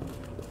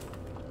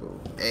 ooh,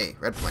 hey,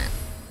 red plant.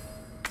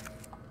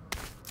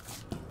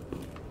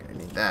 Gonna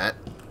need that.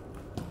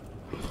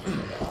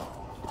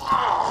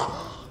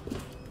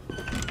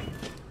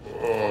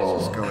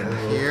 Let's just go in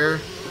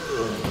here.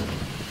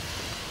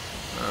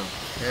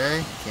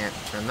 Okay, can't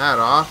turn that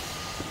off.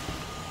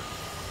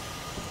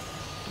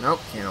 Nope,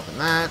 can't open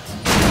that.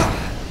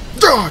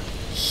 Oh,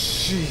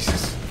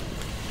 Jesus.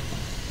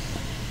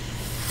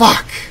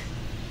 Fuck!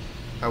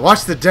 I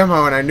watched the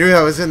demo and I knew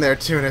that was in there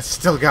too, and it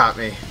still got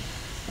me.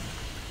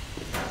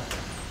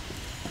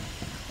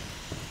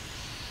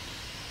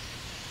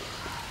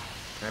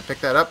 Can I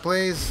pick that up,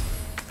 please?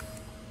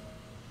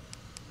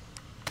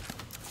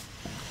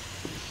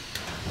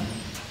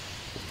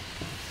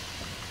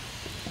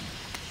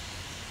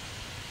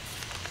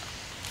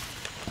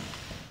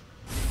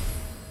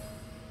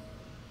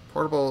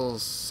 Portable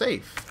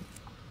safe.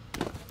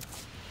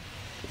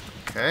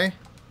 Okay.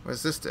 What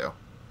does this do?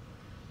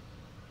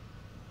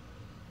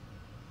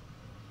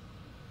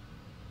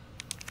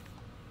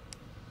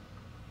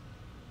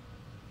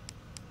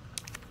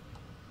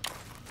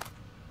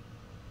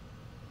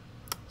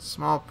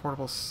 Small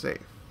portable safe.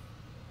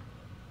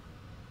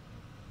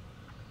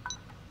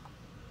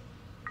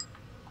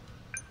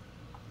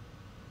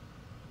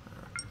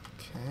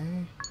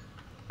 Okay.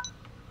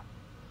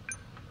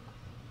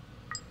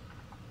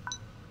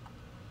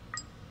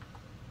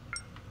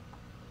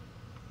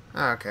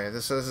 Okay,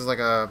 this is like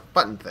a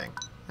button thing.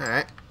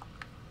 Alright.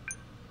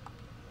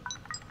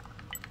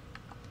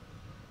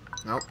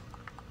 Nope.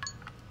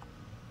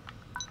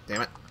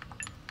 Damn it.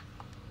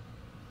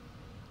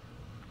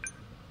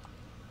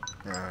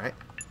 Alright.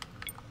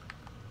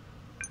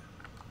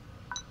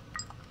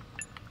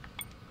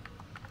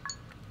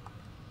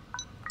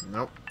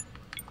 Nope.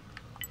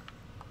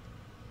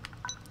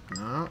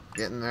 No,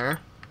 getting there.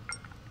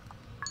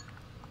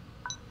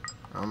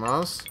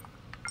 Almost.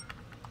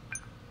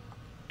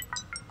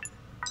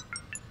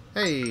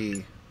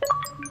 Hey!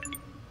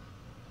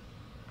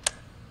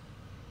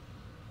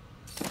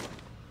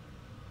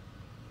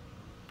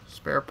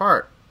 Spare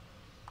part.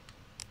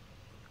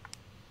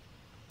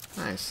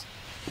 Nice.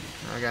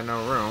 Now I got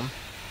no room.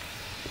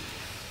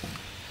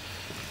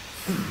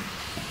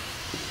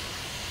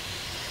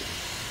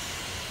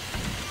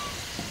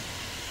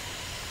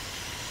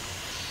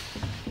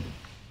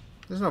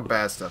 There's no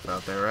bad stuff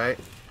out there, right?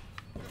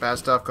 Bad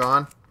stuff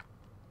gone?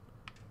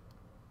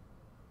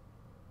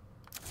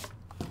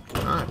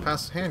 Oh, I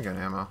passed handgun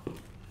ammo.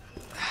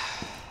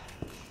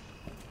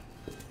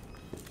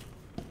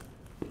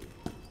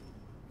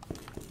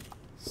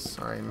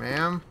 Sorry,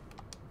 ma'am.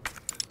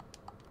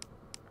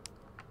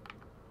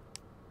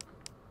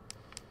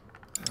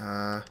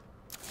 Hang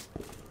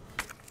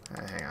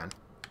on.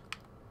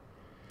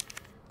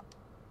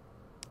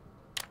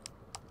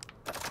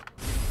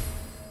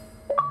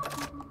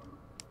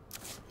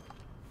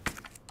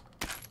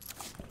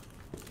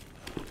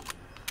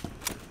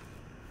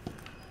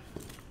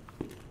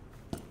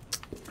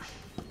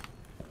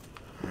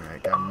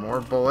 Alright, got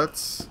more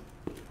bullets.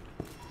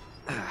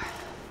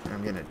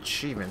 I'm getting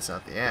achievements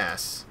out the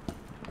ass.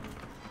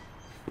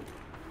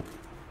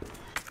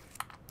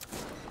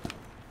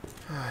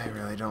 I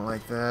really don't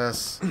like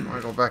this. I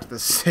want to go back to the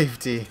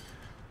safety.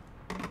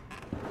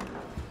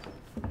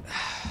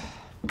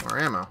 More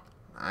ammo.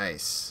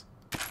 Nice.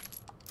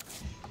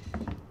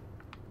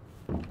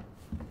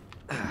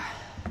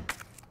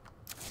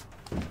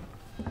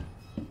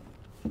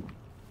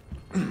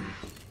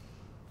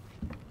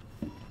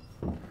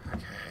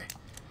 Okay.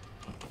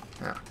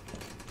 Now.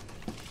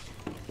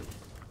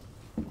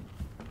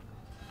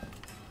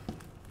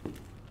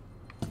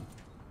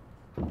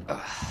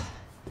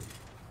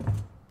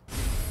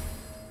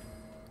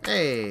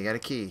 Hey, got a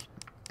key.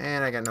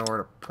 And I got nowhere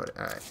to put it.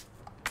 Alright.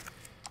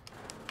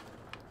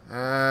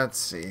 Let's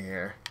see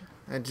here.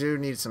 I do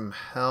need some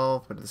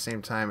health, but at the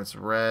same time it's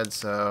red,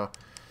 so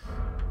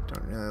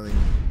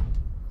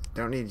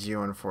don't need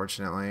you,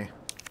 unfortunately.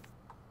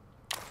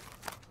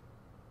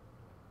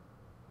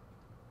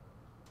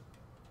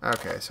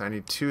 Okay, so I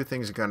need 2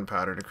 things of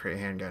gunpowder to create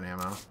handgun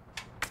ammo.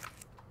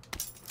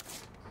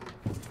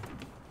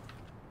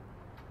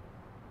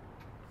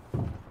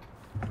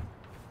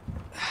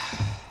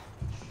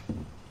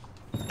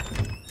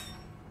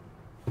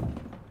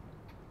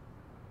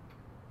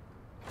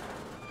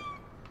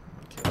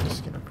 Okay,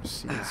 just gonna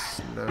proceed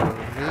slowly.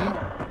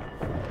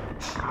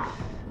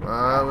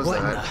 What was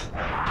that?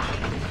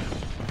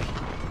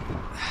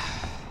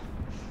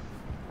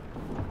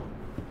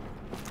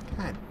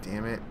 God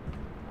damn it.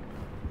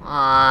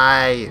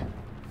 Why?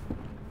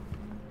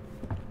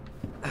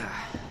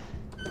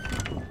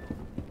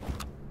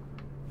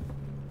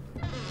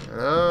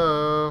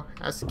 Hello?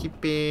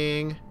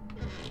 Housekeeping.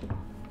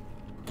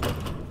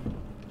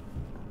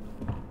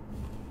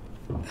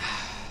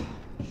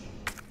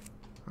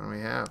 What do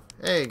we have?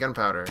 Hey,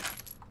 gunpowder.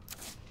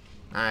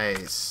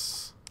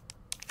 Nice.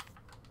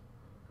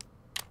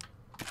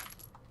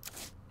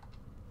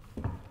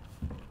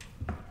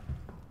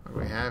 What do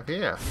we have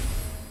here?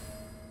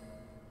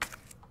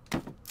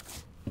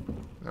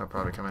 That'll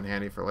probably come in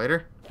handy for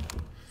later.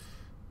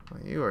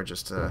 Well, you are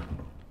just a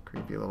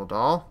creepy little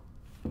doll.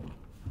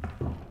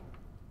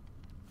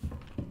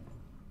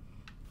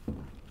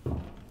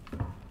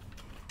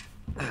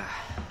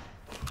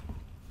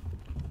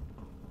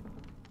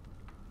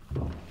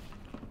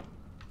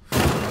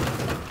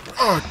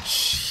 Oh,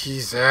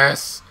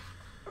 Jesus.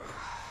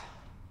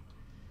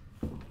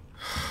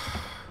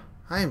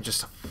 I am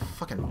just a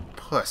fucking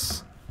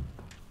puss.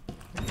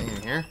 Anything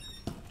in here?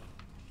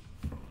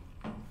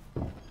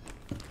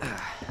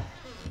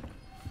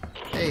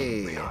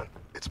 Hey. Leon,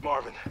 it's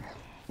Marvin.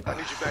 I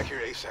need you back here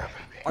ASAP.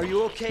 Are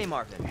you okay,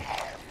 Marvin?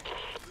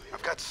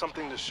 I've got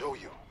something to show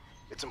you.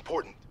 It's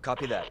important.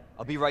 Copy that.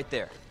 I'll be right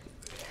there.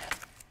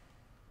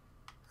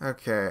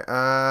 Okay,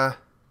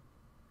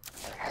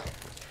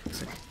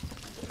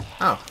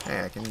 oh,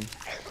 hey, I think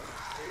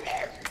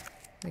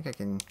I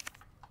can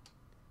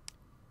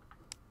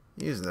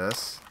use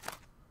this.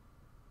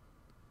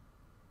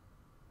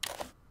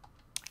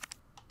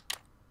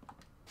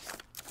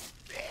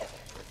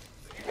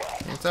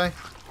 Can't I?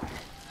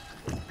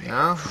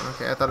 No?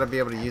 Okay, I thought I'd be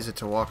able to use it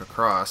to walk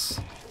across.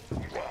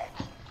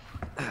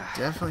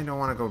 Definitely don't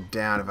want to go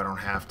down if I don't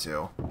have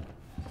to.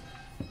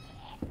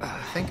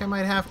 I think I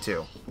might have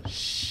to.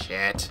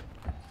 Shit.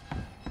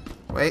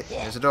 Wait,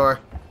 there's a door.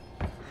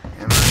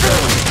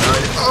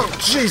 Oh,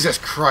 Jesus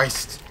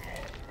Christ!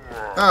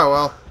 Oh,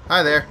 well.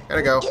 Hi there.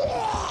 Gotta go.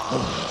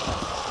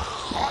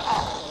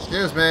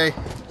 Excuse me.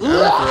 Coming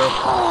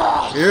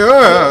through.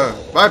 Yeah!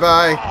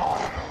 Bye-bye.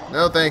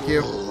 No, thank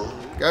you.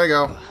 Gotta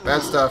go.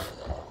 Bad stuff.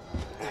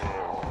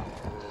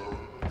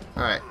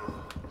 Alright.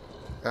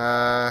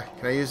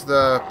 Can I use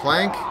the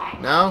plank?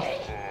 No?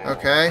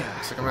 Okay.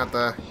 Looks like I'm gonna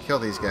have to kill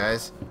these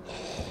guys.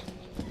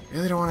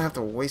 Really don't want to have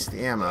to waste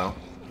the ammo.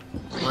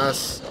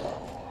 Unless...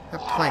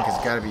 that plank has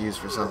got to be used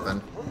for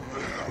something.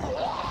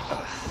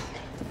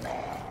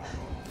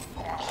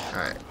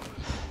 Alright.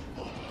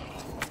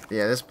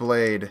 Yeah, this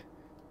blade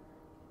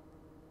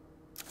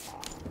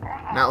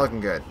Not looking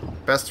good.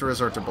 Best to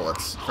resort to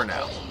bullets for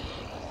now.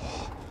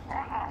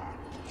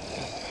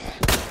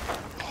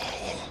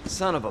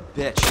 Son of a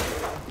bitch.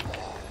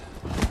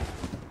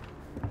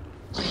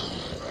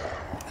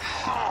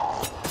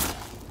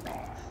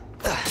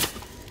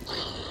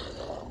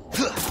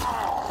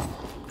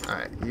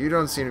 Alright, you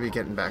don't seem to be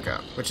getting back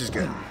up, which is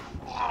good.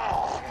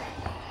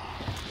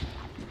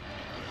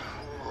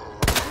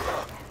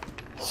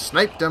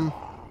 Sniped him.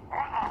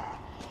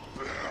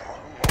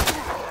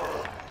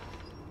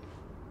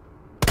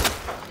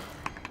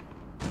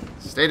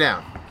 Stay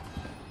down.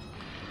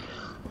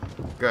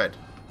 Good.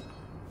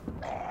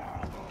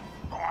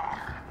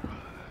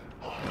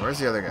 Where's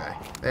the other guy?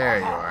 There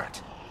you are.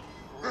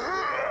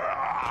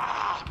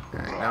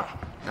 Alright, nope.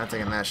 Not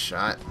taking that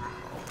shot.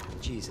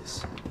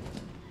 Jesus.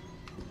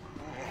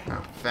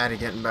 Oh, fatty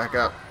getting back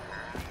up.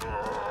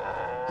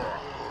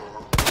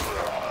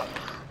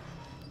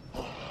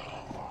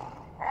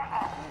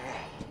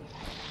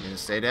 You gonna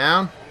stay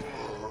down?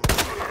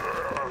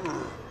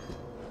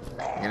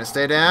 You gonna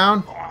stay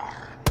down?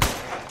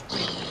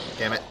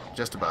 Damn it,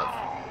 just above.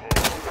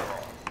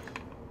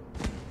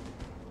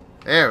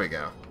 There we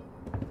go.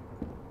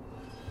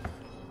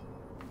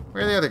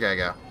 Where'd the other guy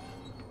go?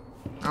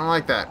 I don't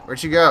like that.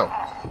 Where'd you go?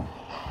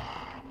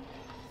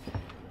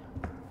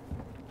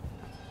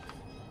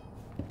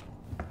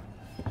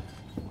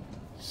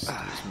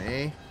 Excuse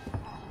me.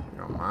 You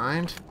don't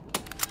mind?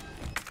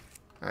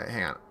 Alright,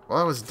 hang on.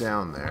 While I was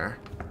down there...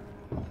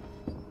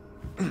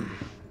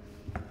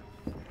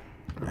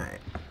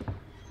 Alright.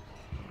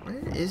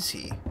 Where is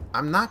he?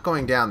 I'm not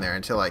going down there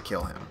until I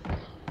kill him.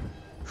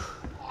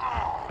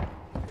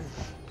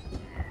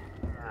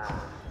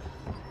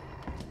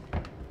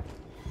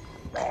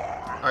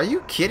 Are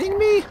you kidding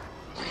me?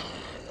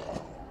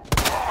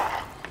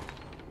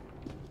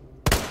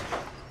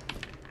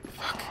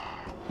 Fuck.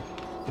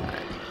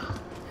 Alright.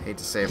 Hate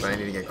to say it, but I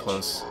need to get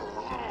close.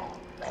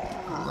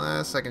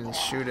 Unless I can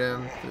shoot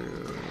him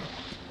through...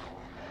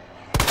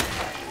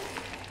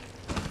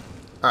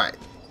 Alright.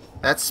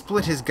 That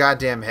split his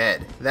goddamn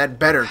head. That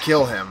better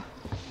kill him.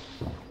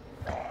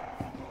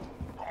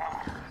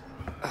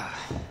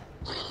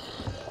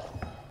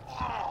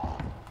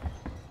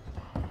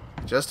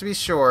 Just to be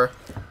sure,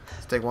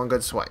 let's take one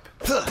good swipe.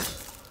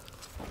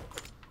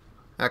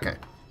 Okay.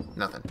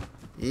 Nothing.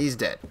 He's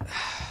dead.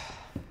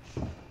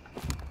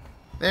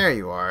 There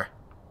you are.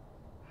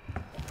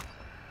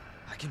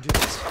 I can do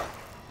this.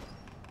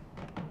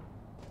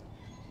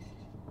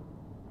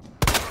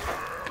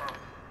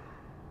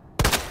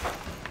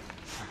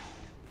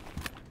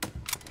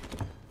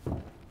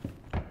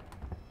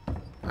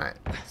 Alright,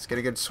 let's get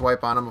a good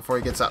swipe on him before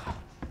he gets up.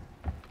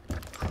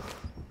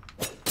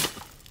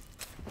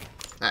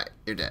 Alright,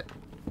 you're dead.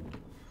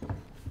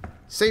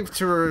 Safe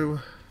to,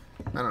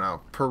 I don't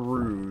know,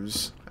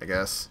 peruse, I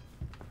guess.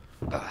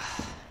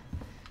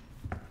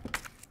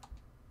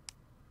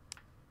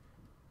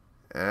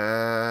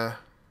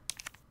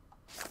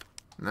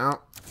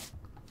 No.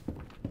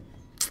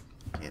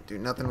 Can't do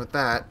nothing with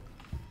that.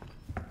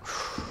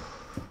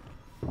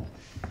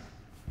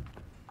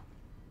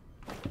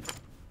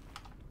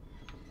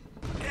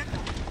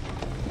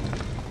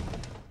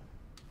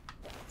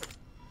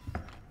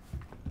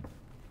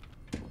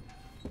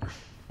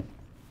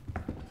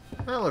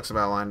 That looks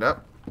about lined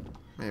up.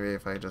 Maybe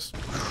if I just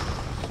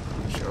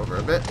push over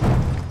a bit.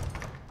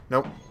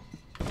 Nope.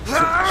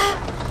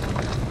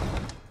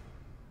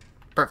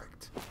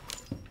 Perfect.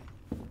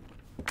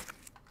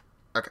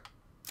 Okay.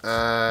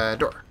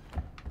 Door.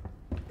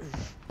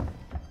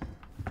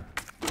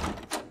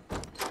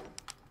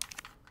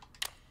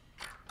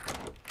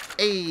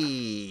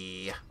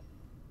 Hey!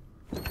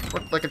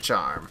 Worked like a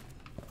charm.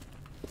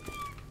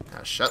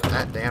 Now shut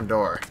that damn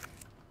door.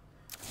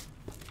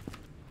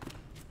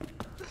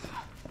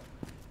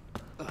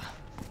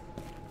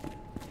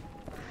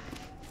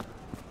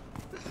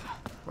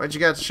 What you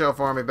got to show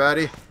for me,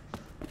 buddy?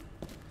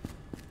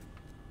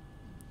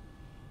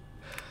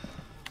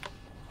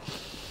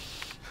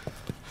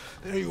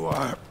 There you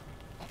are.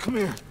 Come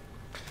here.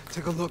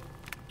 Take a look.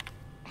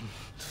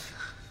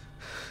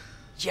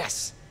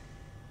 Yes!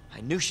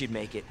 I knew she'd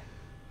make it.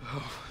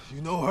 Oh,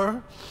 you know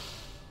her?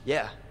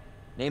 Yeah.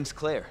 Name's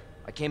Claire.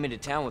 I came into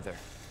town with her.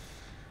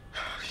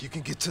 You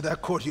can get to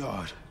that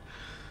courtyard.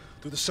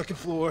 Through the second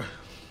floor.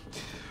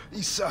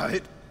 East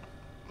side.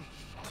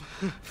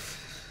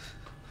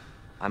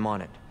 I'm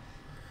on it.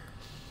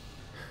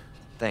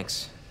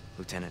 Thanks,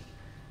 Lieutenant.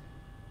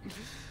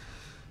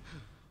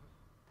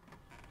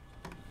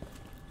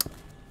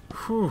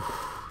 Whew.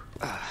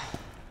 I'm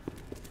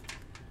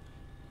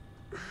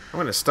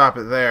gonna stop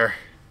it there.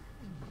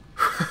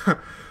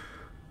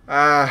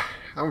 I'm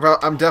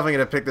definitely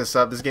gonna pick this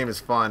up. This game is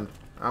fun.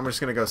 I'm just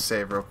gonna go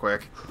save real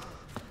quick.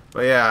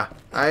 But yeah,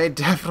 I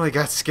definitely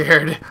got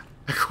scared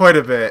quite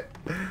a bit.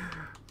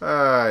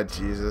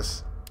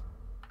 Jesus.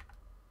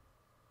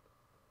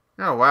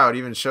 Oh wow, it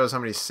even shows how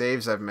many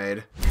saves I've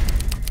made.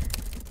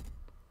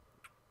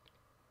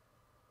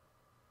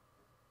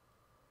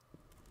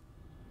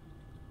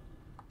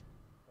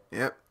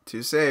 Yep,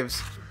 2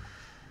 saves.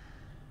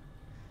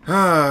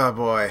 Oh,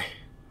 boy.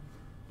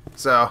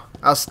 So,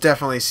 I'll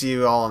definitely see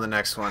you all in the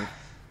next one.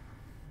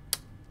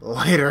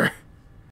 Later.